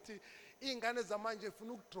lento ukuthi ingane zamanje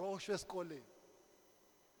zifuna ukudroshwa esikoleni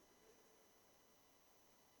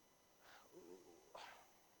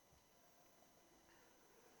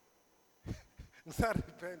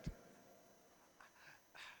repent.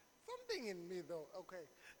 Something in me though, okay,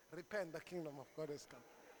 repent, the kingdom of God has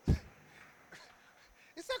come.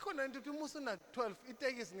 Isakhona into ukuthi umusuna 12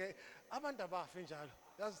 itekisi abantu abafe njalo.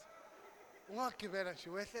 Yazi ungagibela nje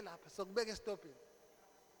wehle lapha sokubeka estopini.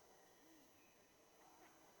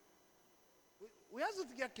 Uyazi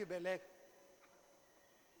ukuthi kuyagibeleka.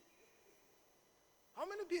 How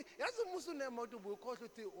many people yazi umusuna emoto ubukhohle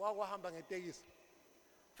ukuthi wakwahamba ngetekisi.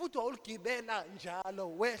 Futhi awuligibela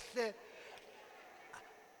njalo wehle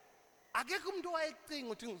akekho umuntu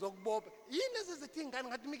owayecinga ukuthi ngizokubopha yini ezizithi ingane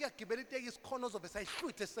ngathi mikuyagibela itekisi khona ozobe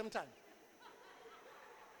sayihlwithe same time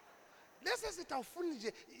lesi sithi awufuni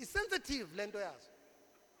nje sensitive lento yazo.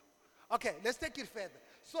 Okay, let's take it further.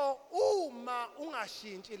 So uma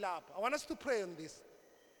ungashintshi lapha, I want us to pray on this.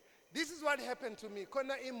 This is what happened to me.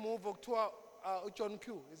 Khona imove okuthiwa John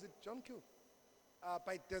Q. Is it John Q?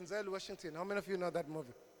 By Denzel Washington. How many of you know that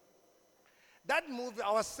movie? That movie,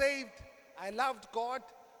 I was saved, I loved God,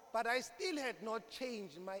 but I still had not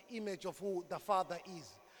changed my image of who the Father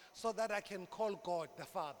is, so that I can call God the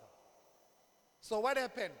Father. So what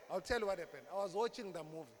happened? I'll tell you what happened. I was watching the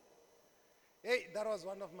movie. Hey, that was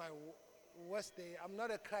one of my worst days. I'm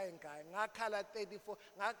not a crying guy. Ngakhala 34.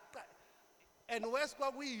 And where's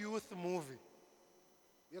we youth movie?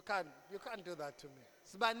 You can't do that to me.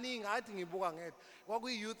 Sibaningi athi ngibuka ngedwa.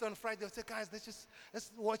 Kwakuyi youth on Friday, I say, guys,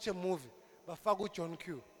 let's watch a movie. Bafaka John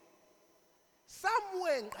Q.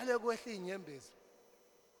 Somewhere ngiqale kwehla inyembezi.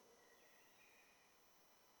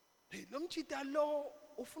 Hey, lo mchita lo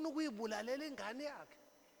ufuna ukuyibulalela ingane yakhe.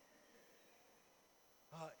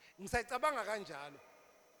 Ngisayicabanga kanjalo.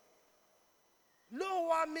 Lo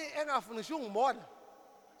wami engafuni ngisho ungibona.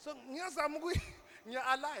 So ngiyazama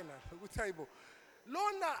ngiya-aligna ukuthi hayibo.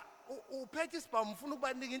 Lona uphethe isibhamu ufuna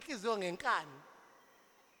ukubanika inhliziyo ngenkani.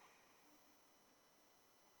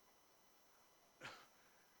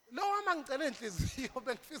 Lo wami angicela inhliziyo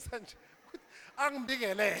bengifisa nje ukuthi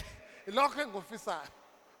angibingelele. Lokho engifisayo.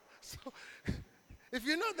 So if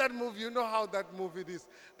you know that movie, you know how that movie is.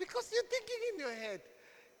 Because you're thinking in your head,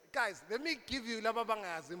 guys, let me give you laba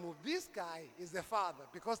bangazi movie. This guy is the father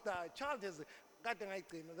because the child has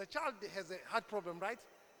a heart problem, right?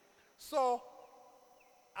 So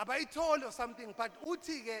abayithole or something, but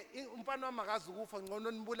uthi ke umfana wami akazi ukufa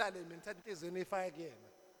ngcono nibulale mina thatha inhliziyo nifake kuyena.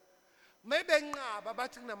 Maybe nqaba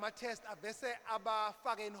bathi kunama test abese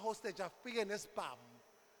abafake in hostage afike nesibhamu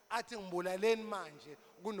athi ngibulaleni manje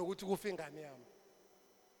kunokuthi kufa ingane yami.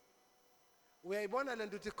 Uyayibona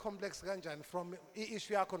lento uthi complex kanjani from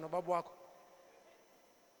issue yakho nobaba wakho.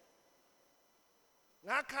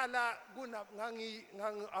 Ngakhala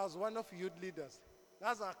I was one of youth leaders.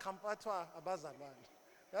 Ngaza ngakhampathwa abazalwane.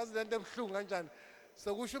 Yazi lento ebhlungu kanjani.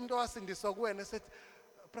 So kusho umuntu owasindiswa kuwena esethi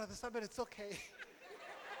brother Sabel, it's okay.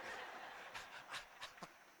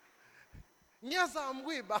 Ngiyazama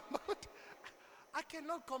ukuyibamba but I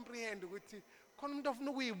cannot comprehend ukuthi khona umuntu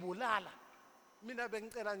ofuna ukuyibulala. Mina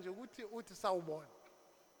bengicela nje ukuthi uthi sawubona.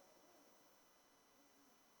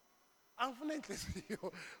 Angifuna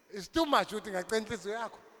inhliziyo. It's too much ukuthi ngacela inhliziyo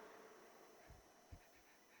yakho.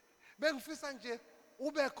 Bengifisa nje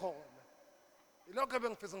ube khona. Lokho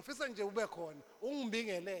ngifisa nje ube khona.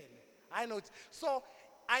 Ungibingelele. I know it. So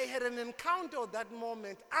I had an encounter at that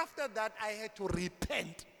moment. After that I had to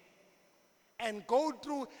repent and go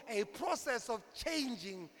through a process of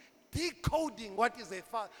changing, decoding what is a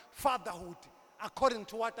fatherhood according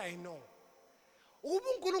to what I know. Uba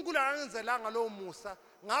uNkulunkulu angenzelanga lo musa,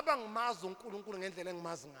 ngaba ngimazi uNkulunkulu ngendlela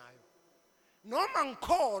engimazi ngayo. Noma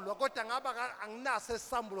ngikholwa kodwa ngaba anginaso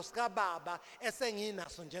isambulo sika baba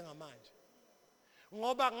esenginaso njengamanje.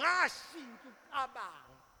 Ngoba ngashintsha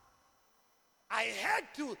ukucabanga. I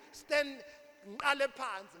had to stand ngiqale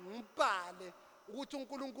phansi ngibhale ukuthi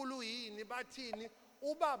uNkulunkulu yini bathini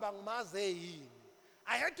ubaba ngimaze yini.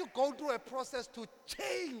 I had to go through a process to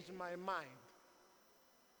change my mind.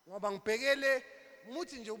 Ngoba ngibhekele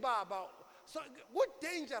muthi nje ubaba so good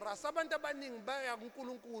dangerous abantu abaningi baya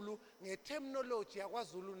kuNkulunkulu ngeterminology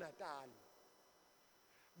yakwaZulu Natal.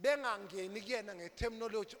 Bengangeni kuyena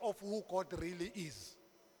ngeterminology of who God really is.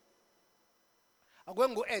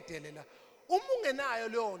 Akwengu edelela. Uma ungenayo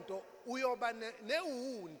leyo nto uyoba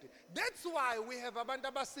newundi. That's why we have abantu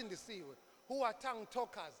abasindisiwe who are tongue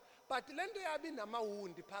talkers. But lento yabi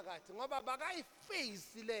namawundi phakathi ngoba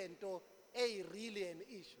bakayiface lento really an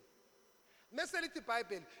issue. Message the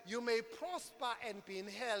Bible, you may prosper and be in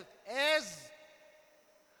health as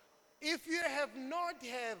if you have not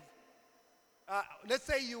let's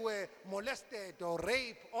say you were molested or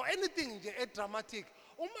raped or anything dramatic.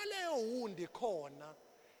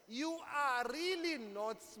 You are really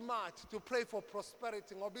not smart to pray for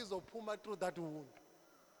prosperity ngoba izophuma through that wound.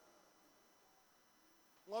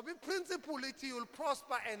 Ngoba principle it you'll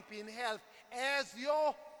prosper and be in health as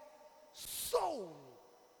your soul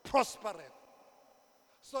prospereth.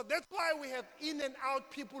 So that's why we have in and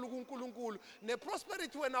out people kuNkulunkulu. Ne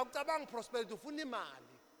prosperity wena ucabanga prosperity ufuna imali.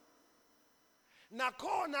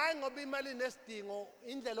 Nakhona hayi ngoba imali nesidingo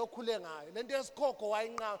indlela okhule ngayo. Lento yesikhoko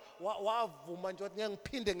wayinqa wavuma nje ukuthi ngeke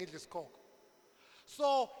ngiphinde ngidle isikhoko.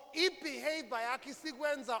 So behavior yakhe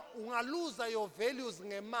isikwenza ungaluza your values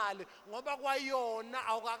ngemali ngoba kwayona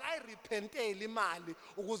awukakayirepenteli imali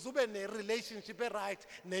ukuze ube ne relationship right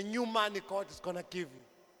ne new money God is going to give you.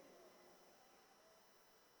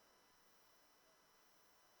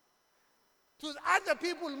 To other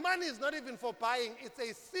people, money is not even for buying, it's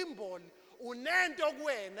a symbol. Unento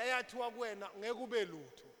kuwena yathiwa kuwena ngeke ube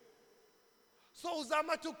lutho. So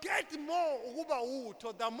uzama to get more ukuba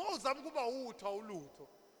utho, the more uzama ukuba utho awulutho.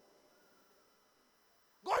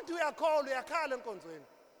 God uyakhala enkonzweni.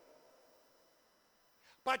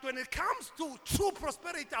 But when it comes to true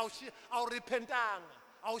prosperity, awurepentanga,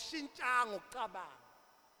 awushintshanga ukucabanga.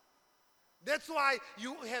 That's why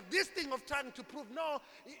you have this thing of trying to prove, no,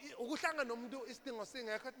 ukuhlanga nomuntu isidingo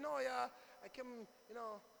singekho. No, yeah, I came,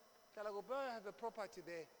 I have a property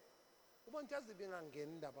there. Ubona jazi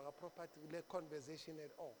bengangeni indaba ka-property le conversation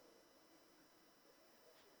at all.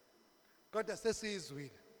 God says he is will.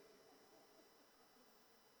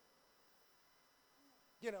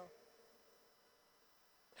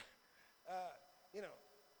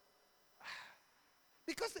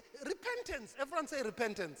 Because repentance, everyone say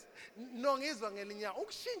repentance. Nongizwa ngelinya,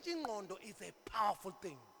 ukushintsha ingqondo is a powerful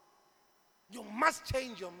thing. You must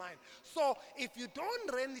change your mind. So if you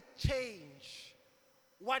don't really change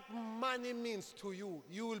what money means to you,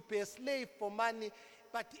 you will be a slave for money,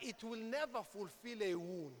 but it will never fulfill a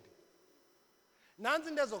wound. Nansi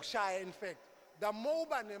into ezokushaya, in fact, the more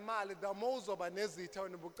uba nemali, the more uzoba nezitha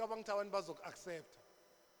wena bucabanga ukuthi abantu bazoku-accept.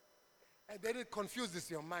 And then it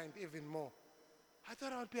confuses your mind even more. I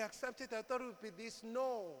thought I would be accepted. I thought it would be this.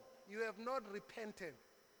 No, you have not repented.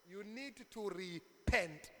 You need to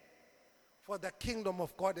repent for the kingdom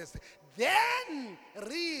of God. Then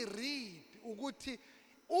reread ukuthi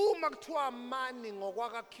uma kuthiwa money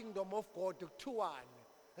ngokwaka kingdom of God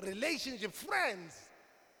kuthiwani? Relationship, friends.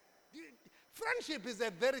 Friendship is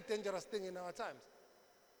a very dangerous thing in our times.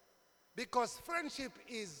 Because friendship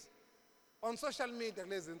is on social media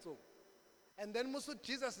lezi nsuku. And then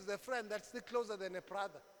Jesus is a friend that's still closer than a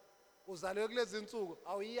brother. Uzalwe kulezi nsuku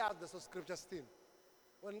awuyazi the scripture still.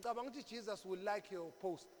 When ngicabanga ukuthi Jesus will like your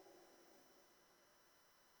post.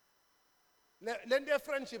 Lento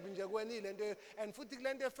friendship nje kuwena ilento and futhi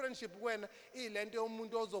lento friendship kuwena ilento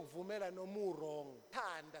umuntu ozokuvumela noma wrong.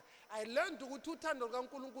 Thanda. I learned ukuthi uthando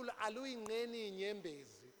kaNkulunkulu aluyingqeni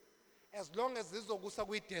inyembezi as long as zizokusa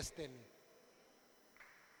kwi-destiny.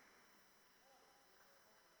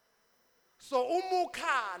 So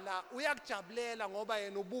umukhala uyakujabulela ngoba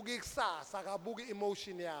yena ubuka ikusasa akabuki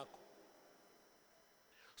emotion yakho.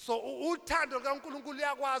 So uthando kaNkulunkulu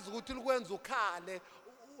uyakwazi ukuthi likwenza ukhale.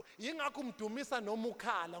 Yingakho umdumisa noma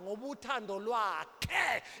ukhala ngoba uthando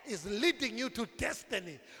lwakhe is leading you to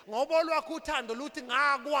destiny. Ngoba lwakho uthando luthi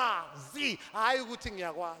ngakwazi hayi ukuthi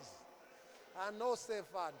ngiyakwazi. No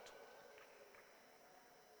sefantu.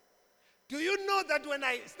 Do you know that when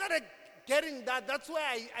I started getting that, that's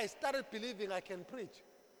why I started believing I can preach.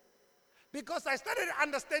 Because I started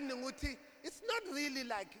understanding uthi it's not really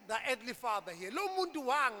like the earthly father here. Lo muntu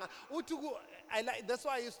wanga uthi that's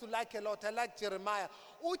why I used to like a lot. I like Jeremiah.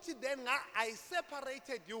 Uthi then I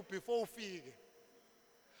separated you before ufike.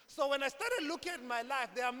 So when I started looking at my life,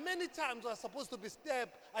 there are many times I was supposed to be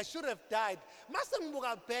stabbed. I should have died.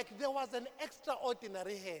 Masangibuka back, there was an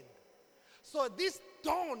extraordinary hand. So this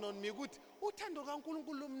dawned on me ukuthi uthando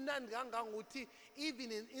kaNkulunkulu mnandi kangangokuthi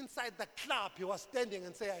even inside the club he was standing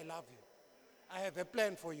and say I love you. I have a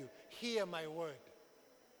plan for you. Hear my word.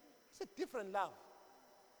 It's a different love.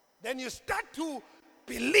 Then you start to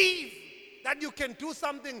believe that you can do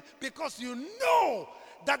something because you know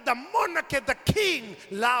that the monarch, the king,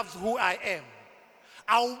 loves who I am.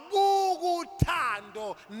 Awubuki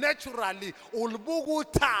uthando naturally, ulibuka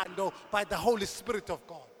uthando by the Holy Spirit of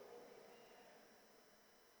God.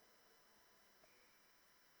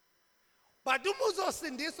 But uma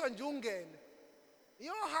uzosindiswa nje ungene,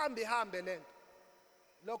 iyohamba ihambe lento.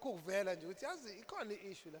 Lokhu kuvela nje ukuthi yazi ikhona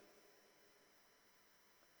i-issue la.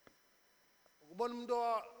 Ubona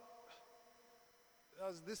umuntu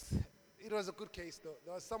it was a good case though.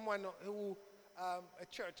 There was someone who, a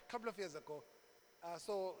church, a couple of years ago,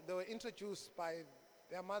 so they were introduced by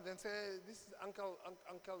their mother and said, this is uncle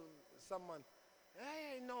someone.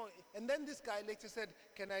 Hey, no. And then this guy later said,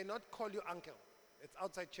 can I not call you uncle? It's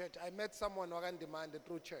outside church. I met someone who can demand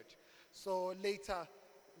through church. So later,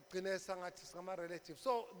 relative.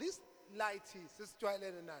 So this lighty, Sister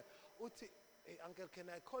Joylene and I, hey, uncle, can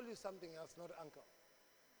I call you something else, not uncle?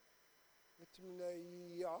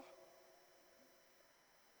 Yeah.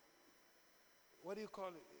 What do you call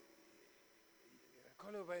it?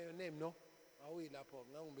 Call you by your name, no?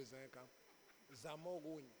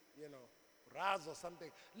 You know, Raz or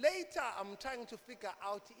something. Later, I'm trying to figure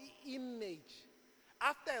out the image.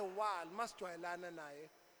 After a while, Master Elana and I,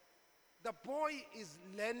 the boy is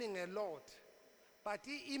learning a lot, but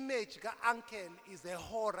the image of uncle is a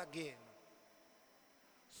horror again.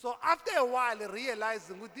 So after a while,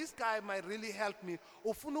 realizing this guy might really help me,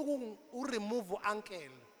 ufuna remove uncle,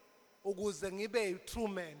 ukuze ngibe true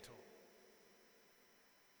mentor.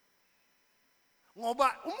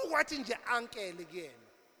 Ngoba wathi nje uncle again.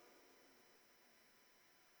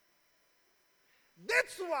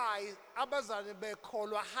 That's why abazali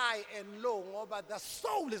bekholwa high and low ngoba the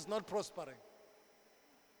soul is not prospering.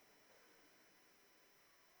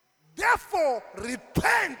 Therefore,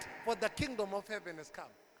 repent, for the kingdom of heaven has come.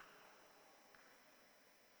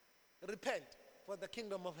 Repent, for the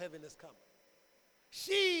kingdom of heaven has come.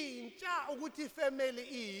 Shintsha ukuthi family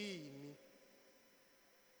ini.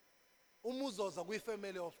 Umuzoza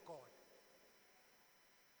kwi-family of God.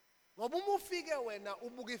 Ngoba uma ufike wena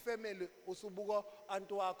ubuka ifamily usubuka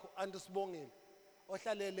antu wakho andisibongile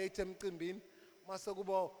ohlale late emcimbini mase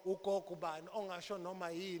kuba ugogo bani ongasho noma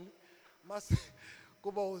yini mase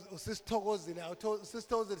kuba usisithokozile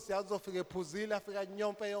usisithokozile siyazofika ephuzile afika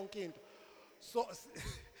nyompe yonke into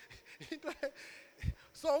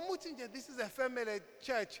so umuthi nje this is a family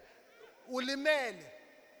church ulimele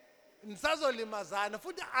nisazolimazana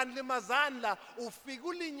futhi anlimazani la ufika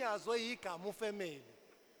ulinyazwe yigama ufamily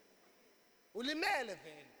ulimele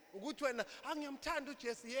vele ukuthi wena angiyamthanda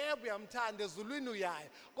uJesu yebo uyamthanda ezulwini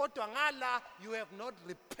uyaye kodwa ngala you have not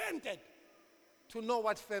repented to know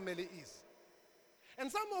what family is.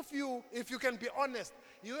 And some of you, if you can be honest,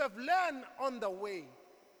 you have learned on the way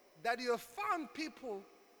that you have found people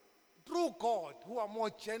through God who are more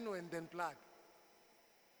genuine than blood.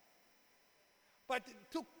 But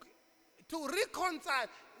to reconcile,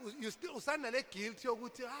 you still usanele guilty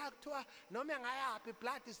yokuthi kuthiwa noma ngayaphi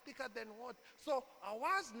blood is thicker than what. So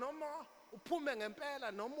awazi noma uphume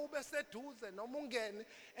ngempela noma ube seduze noma ungene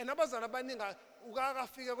and abazana abaningi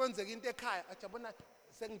ukakafika kwenzeka into ekhaya athi yabona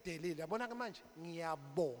sengidelile yabona ke manje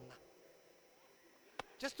ngiyabonga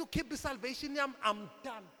just to keep the salvation yami I'm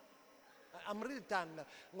done. I'm really done.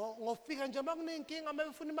 Ngofika nje makunenkinga uma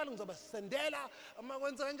befuna imali ngizoba sendela uma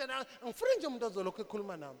kwenza kanjani ngifuna nje umuntu ozolokhu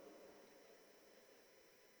ekhuluma nami.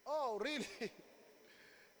 Oh really?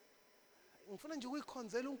 Ngifuna nje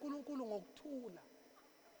ukuyikhonzela uNkulunkulu ngokuthula.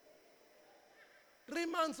 3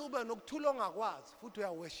 months ube nokuthula ongakwazi futhi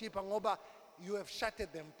uyaworshipa ngoba you have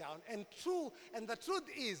shutted them down. And the truth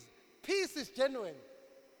is peace is genuine.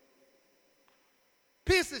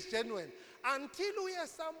 Peace is genuine. Until uye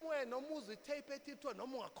somewhere noma uzwe tape ethithwa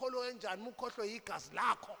noma ungakholwa enjani ukhohlwe igazi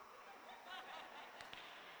lakho.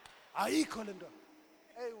 Ayikho lento.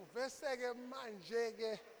 Hey uveseke manje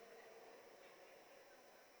ke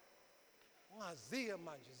ungazike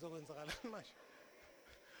manje zokwenzakala manje.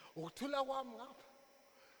 Ukuthula kwami ngapha.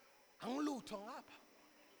 Angilutho ngapha.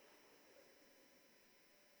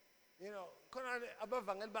 You know, khona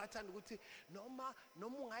abavangeli bathanda ukuthi noma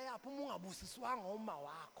ungayaphi uma ungabusiswanga uma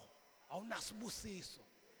wakho awunasibusiso.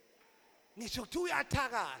 Ngisho ukuthi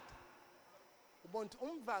uyathakatha. Ubona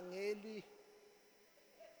umvangeli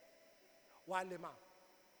walema.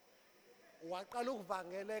 Waqala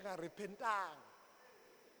ukuvangela engarepentanga.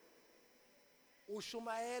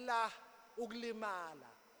 Ushumayela ukulimala.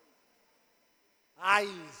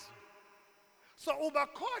 Ayizwe. So uba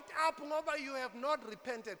caught up ngoba you have not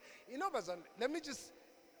repented. You know,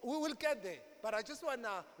 we will get there. But I just want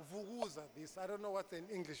to vuguza this. I don't know what's an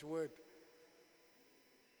English word.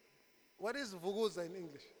 What is vuguza in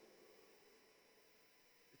English?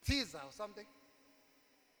 Teaser or something?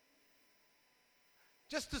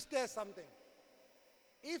 Just to stir something.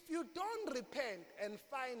 If you don't repent and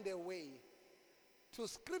find a way to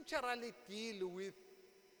scripturally deal with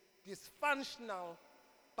dysfunctional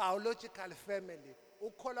biological family,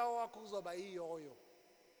 ukukhola wakho kuzoba iyoyo.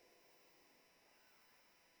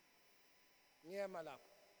 Ngiyema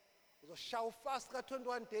lapho. Uzoshaya ufast ka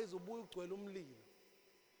 21 days ubuye ugcwele umlilo.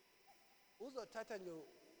 Uzothatha nje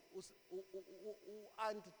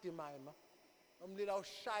u-anti Jemima, umlilo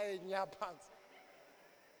awushaye nya phansi.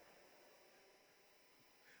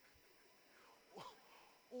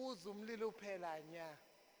 Uze umlilo uphela nya.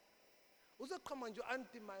 Uzoqhama nje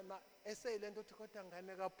u-anti Jemima eseyilento uthi kodwa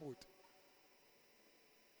ngane kabhuti.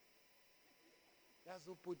 Yazi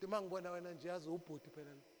ubhuti mangibona wena nje yazi ubhuti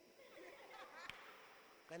phela.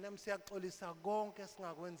 Kanami siyaxolisa konke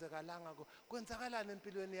singakwenzekalanga kwenzakalana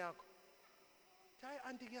empilweni yakho. Hayi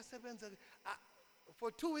anti kuyasebenza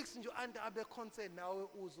for 2 weeks nje anti abe concerned nawe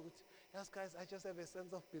uze ukuthi yes guys I just have a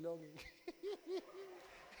sense of belonging.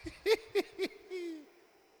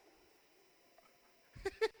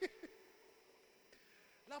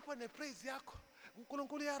 Lapho ne praise yakho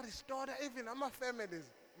uNkulunkulu uya restore even ama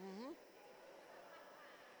families.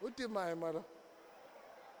 Uthi maye mara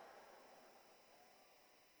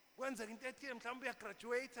kwenzeka into ethile mhlawumbe uya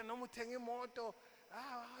graduate noma uthenga imoto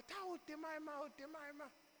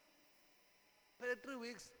Jemima phela 3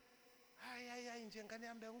 weeks hayi nje ngane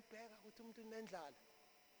yami ngibheka ukuthi umuntu unendlala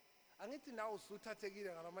angithi nawe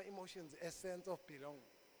usuthathekile ngalama emotions a sense of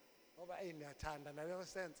belonging ngoba niyathanda naleyo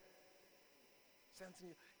sense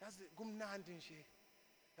nje yazi kumnandi nje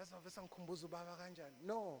yazi avesa ngikhumbuza ubaba kanjani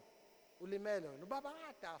no ulimele wena ubaba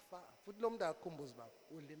ngadafa futhi lo muntu akukhumbuza ubaba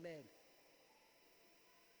ulimele.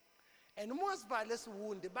 And most violence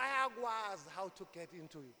wound bayakwazi how to get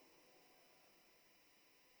into you.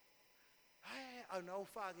 Hayi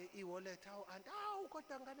awunawufake i-wallet and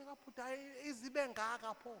kodwa ngane kaphutha izibe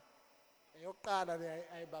ngaka pho. Eyokuqala le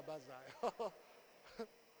ayibabazayo.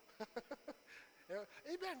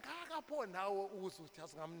 Ibe ngaka pho nawe uzuthi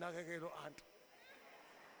asingamnakekela uanti.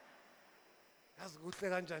 Yazi kuhle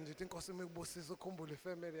kanjani nje inkosi imikubusisa ukhumbule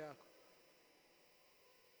ifamily yakho.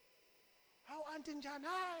 How auntie njani?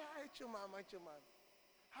 Hayi Jemima.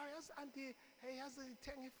 How yazi auntie hey yazi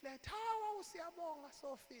ithenga iflat. Hawu siyabonga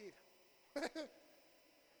sofika.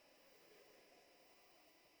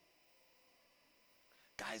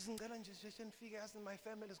 Guys ngicela nje sheshe nifike yazi my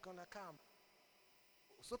family is going to come.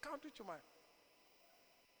 So count with Jemima.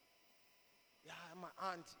 Yeah, my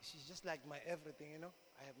aunt, she's just like my everything, you know.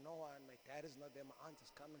 I have no one, my dad is not there, my aunt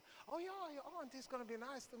is coming. Oh yeah, your aunt is going to be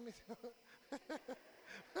nice to meet you.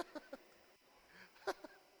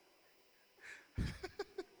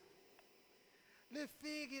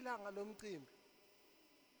 Lifike ilanga lomcimbi.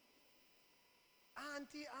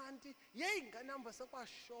 Auntie, yey nganamba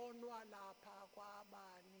sekwashonwa lapha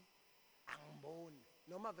kwabani. Angiboni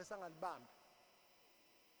noma vese angalibambi.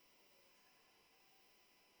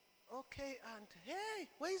 Okay, aunt. Hey,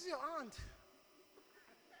 where's your aunt?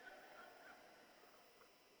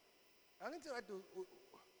 Angithi kade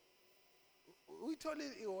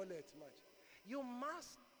uyithole i-wallet manje. You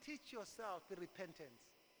must teach yourself repentance.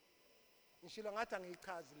 Ngishilo ngathi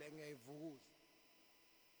angiyichazi le ngiyayivukuza.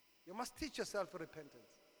 You must teach yourself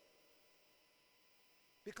repentance.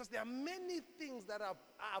 Because there are many things that are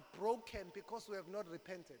broken because we have not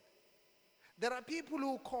repented. There are people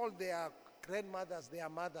who call their grandmothers their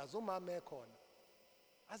mothers, umama ekhona.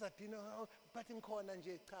 Azathi no, but ngikhona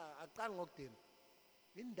nje cha, aqali ngokudina.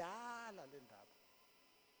 Indala le ndaba.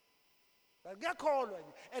 But kuyakholwa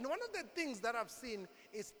nje. And one of the things that I've seen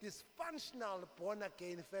is dysfunctional born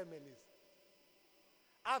again families.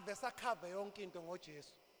 Avesa cover yonke into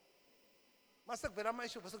ngoJesu. Mase kuvela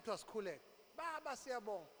ama-issue bese kuthiwa sikhuleke. Baba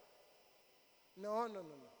siyabonga.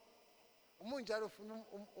 No. Umunjalo ufuna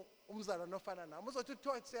umzalwane ofana nami. Uzothi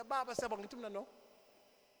uthiwa siyababa siyabonga ngithi mina no.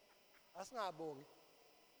 Asingabongi.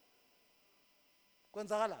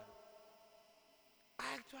 Kwenzakalani?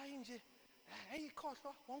 Kuthiwa nje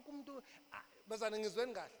ayikhohlwa wonke umuntu bazana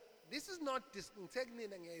ngizweni kahle. This is not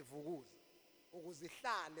ngithenini ngiyayivukuza ukuze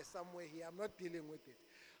ihlale somewhere here. I'm not dealing with it.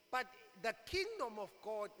 But the kingdom of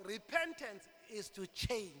God, repentance is to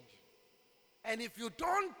change. And if you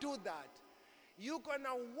don't do that, you're going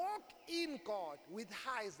to walk in God with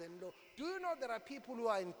highs and lows. Do you know there are people who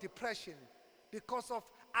are in depression because of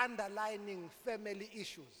underlying family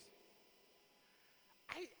issues?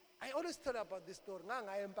 I always tell about this story.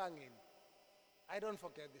 I don't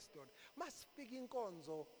forget this story. Mas speaking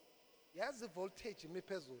konzo, yazi voltage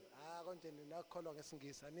imiphezulu. Konje ninakholwa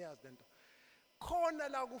ngesingisi aniyazi lento. Khona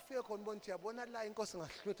la kufike khona bonke yabona la inkosi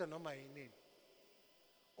ngahlutha noma yini.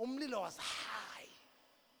 Umlilo was high.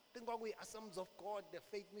 Think kwakuyi Assemblies of God, the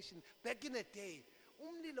faith mission back in the day.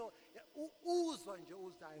 Umlilo uzwa nje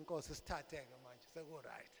uza inkosi sithatheke manje seku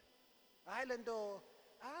right. Hayi lento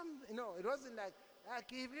it wasn't like I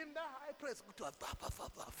give him the high praise.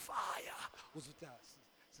 Fire. Uzuthi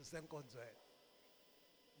sisenkonzweni.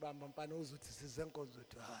 Bamba mpana uzuthi sisenkonzweni.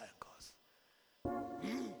 Hayi Nkosi.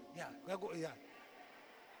 Yeah.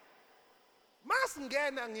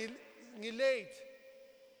 Masingena ngilate.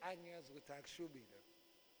 Angiyazi ukuthi akushubile.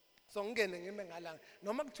 So ngene ngime ngalanga.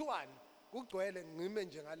 Noma kuthiwani kugcwele ngime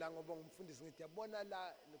nje ngalanga ngoba ngumfundisi ngithi yabona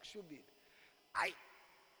la nokushubile. Ayi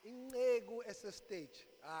inceku ese-stage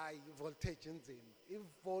hayi voltage enzima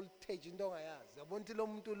i-voltage into ongayazi yabona ukuthi lo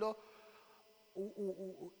muntu lo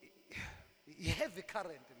i-heavy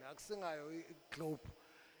current akusingayo i-globe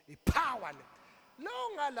i-power lo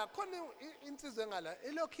ngala khona insizwe ngala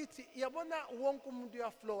elokhu ithi yabona wonke umuntu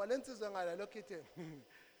uyaflowa le nsizwe ngala lokhu ithi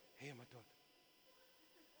hey madoda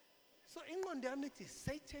so inqondo yami ithi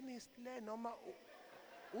satanist le noma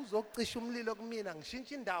uzocisha umlilo kumina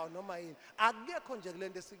ngishintsha indawo noma yini akekho nje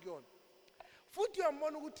kulento esikuyona futhi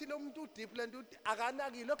uyambona ukuthi lo muntu udeep lento uthi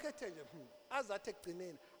akanaki lokho ethe nje azathi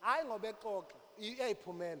ekugcineni hayi ngoba exoxa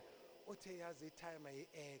iyayiphumela uthe yazi itime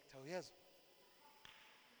ayi-actor uyezwa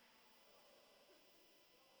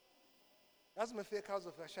yazi mefike house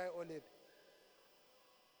of ashaya oled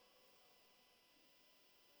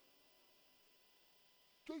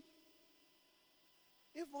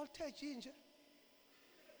i-voltage inje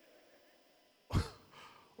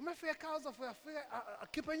uma efika ekhaya uzofika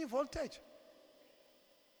akhiphe enye voltage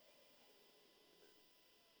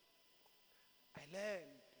I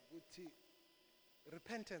learned ukuthi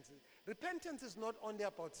repentance is not only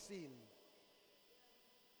about sin.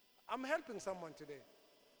 I'm helping someone today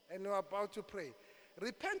and we're about to pray.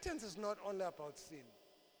 Repentance is not only about sin.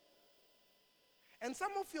 And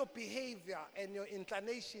some of your behavior and your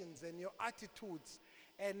inclinations and your attitudes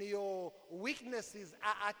and your weaknesses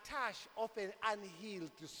are attached of an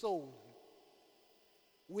unhealed soul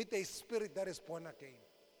with a spirit that is born again.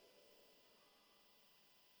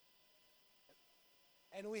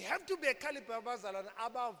 And we have to be a caliber abazalwane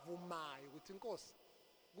abavumayo ukuthi Nkosi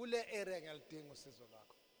kule area ngiyalidinga usizo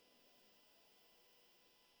lwakho.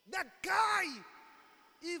 That guy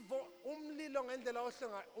ivo umlilo ngendlela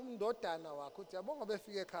ohlenga umndodana wakho uthi yabonga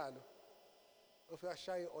befika ekhaya lo ufika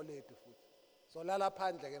shaya oledi futhi. So lala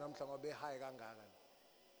phandle ke namhla ngoba ehayi kangaka.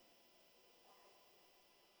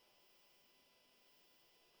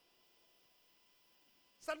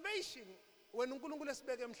 Salvation when uNkulunkulu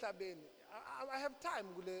esibeke emhlabeni I have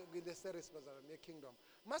time kule series bazalwane ye kingdom.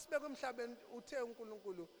 Masibeke emhlabeni uthe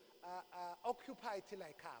uNkulunkulu occupy till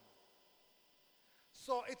I come.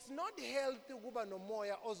 So it's not healthy ukuba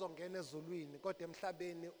nomoya ozongena ezulwini kodwa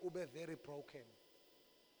emhlabeni ube very broken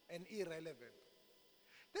and irrelevant.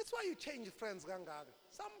 That's why you change friends kangaka.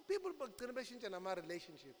 Some people bagcina beshintsha nama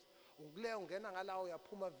relationships. Ungile ungena ngalawo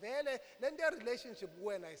uyaphuma vele lento relationship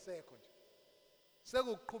kuwena ayisekho nje.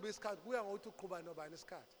 Sekuqhubha isikhathi kuya ngokuthi uqhubha nobani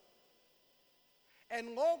isikhathi. And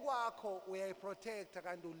ngokwakho uyayiprotect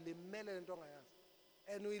kanti ulimele lento ongayazi.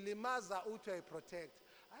 And uyilimaza uthi uyayiprotect.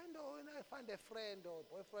 I know when I find a friend or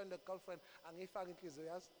boyfriend or girlfriend angifaka inhliziyo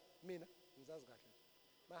yazi mina ngizazi kahle.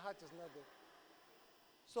 My heart is not there.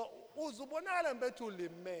 So uzubonakala mbethu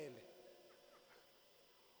ulimele.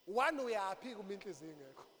 One uyaphi kuma inhliziyo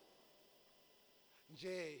ingekho.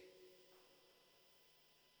 Nje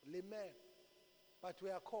limele. But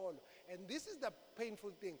we are called. And this is the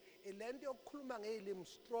painful thing. Ilento yokukhuluma ngezilim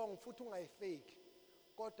strong futhi ungayifake.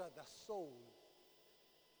 Kodwa the soul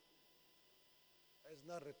is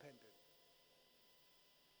not repentant.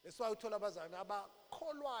 That's why uthola abazalwane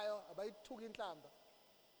abakholwayo abayithuka inhlamba.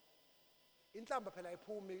 Inhlamba phela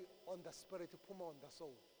ayiphumi on the spirit, iphuma on the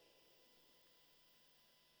soul.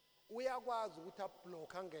 Uyakwazi ukuthi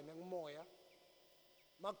ablock angene kumoya.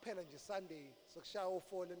 Makuphela nje Sunday sokushaya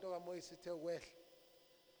u4 lento kamoya isithe kwehla.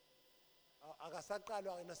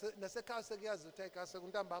 Akasaqalwa nasekhaya sekuyazi ukuthi ekhaya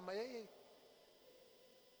sekuntambama hey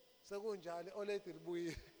sekunjalo oledi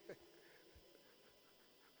libuye.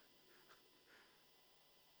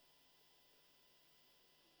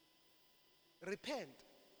 Repent.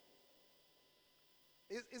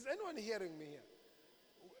 Is anyone hearing me here?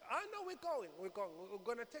 I know we're going. We're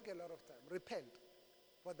going to take a lot of time. Repent,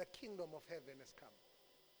 for the kingdom of heaven has come.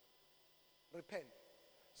 Repent.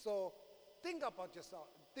 So think about yourself.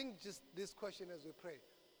 Think just this question as we pray.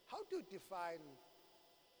 How do you define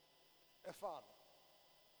a father?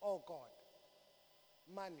 Oh God.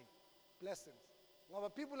 Money. Blessings. Now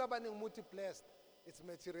people are being multi-blessed. It's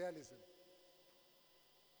materialism.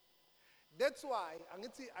 That's why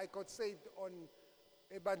I could say it on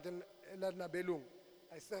Ebantan Belung.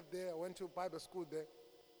 I served there, I went to Bible school there.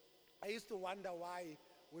 I used to wonder why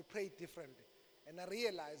we pray differently. And I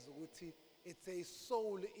realized it's a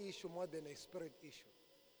soul issue more than a spirit issue.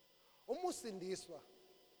 Uma usindiswa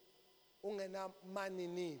ungena money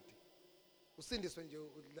need. Usindiswe nje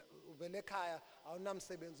uvele ekhaya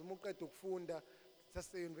awunamsebenzi uma uqeda ukufunda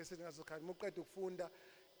sase-university ngaso sikhathi uma uqeda ukufunda.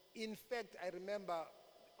 In fact, I remember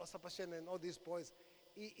Osapashen and all these boys,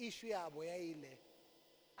 issue yabo yayile,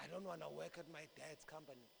 I don't want to work at my dad's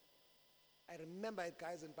company. I remember it,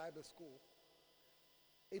 guys, in Bible school.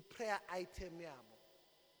 A prayer item yabo.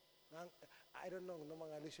 I don't know,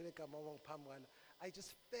 I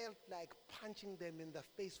just felt like punching them in the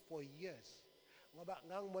face for years. Ngoba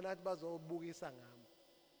ngangibona ukuthi bazobukisa ngami.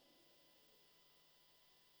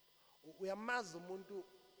 Uyamazi umuntu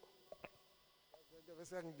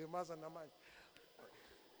bese ngilimaza namanje.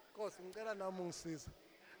 Nkosi ngicela nami ungisize.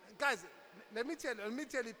 Guys, let me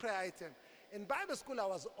tell you prayer item. In Bible school I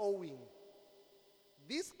was owing.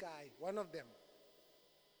 This guy, one of them,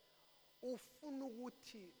 ufuna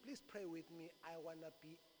ukuthi, please pray with me, I want to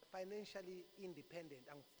be financially independent.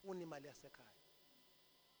 Angifuni imali yasekhaya.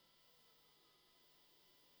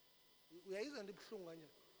 Uyayizwa ndibuhlungu kanje.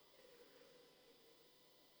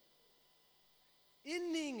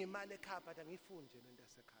 Iningi imali ekhaya but angifuni nje lento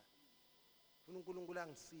yasekhaya. Ufuna uNkulunkulu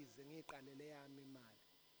angisize ngiqalele yami imali.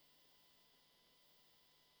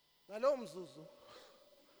 Ngalo mzuzu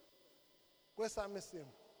kwesami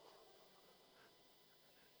isimo.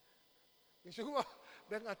 Ngisho kuba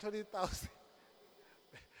bengathola 1000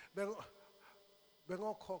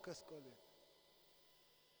 bengokhokha esikoleni.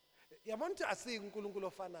 Yabona ukuthi asike uNkulunkulu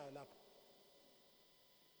ofanayo lapho.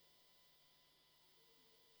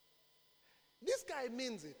 This guy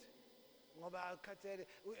means it. Ngoba ukhathele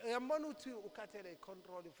uyambona ukuthi ukhathele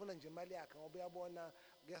icontrol ufuna nje imali yakhe ngoba uyabona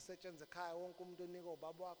kuyasetshenzwa ekhaya wonke umuntu onika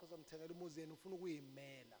ubaba wakhe uzomthengela umuzeni ufuna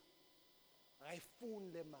ukuyimela.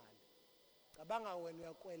 Ayifuni le mali. Cabanga wena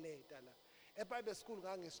uyakweleta la. eBible school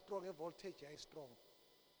ngangistrong evoltage yayi strong.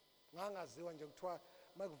 Ngangaziwa nje kuthiwa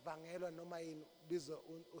makuvangelwa noma yini bizo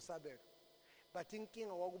usabeka. But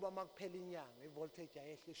inkinga wakuba makuphela inyanga ivoltage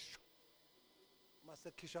yayehle shu.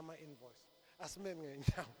 Mase khishwa ama invoice. Asimeme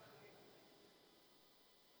ngenyawo.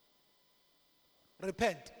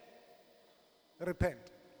 Repent.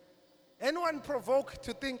 Repent. Anyone provoked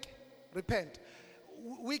to think? Repent.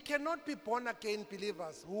 We cannot be born again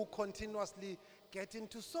believers who continuously get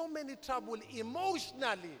into so many trouble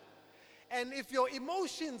emotionally. And if your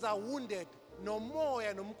emotions are wounded, no more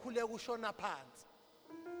nomkhuleko ushona phansi.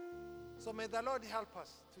 So may the Lord help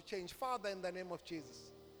us to change. Father, in the name of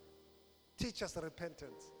Jesus, teach us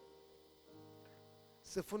repentance.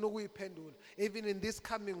 Even in these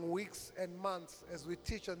coming weeks and months, as we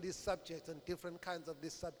teach on these subjects and different kinds of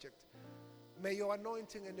this subject, may your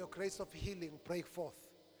anointing and your grace of healing break forth.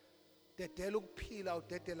 Even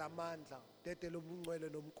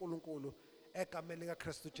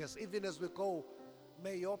as we go,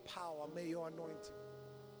 may your power, may your anointing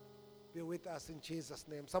be with us in Jesus'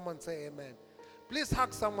 name. Someone say amen. Please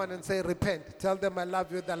hug someone and say repent. Tell them I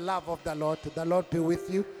love you, the love of the Lord. The Lord be with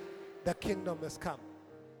you. The kingdom has come.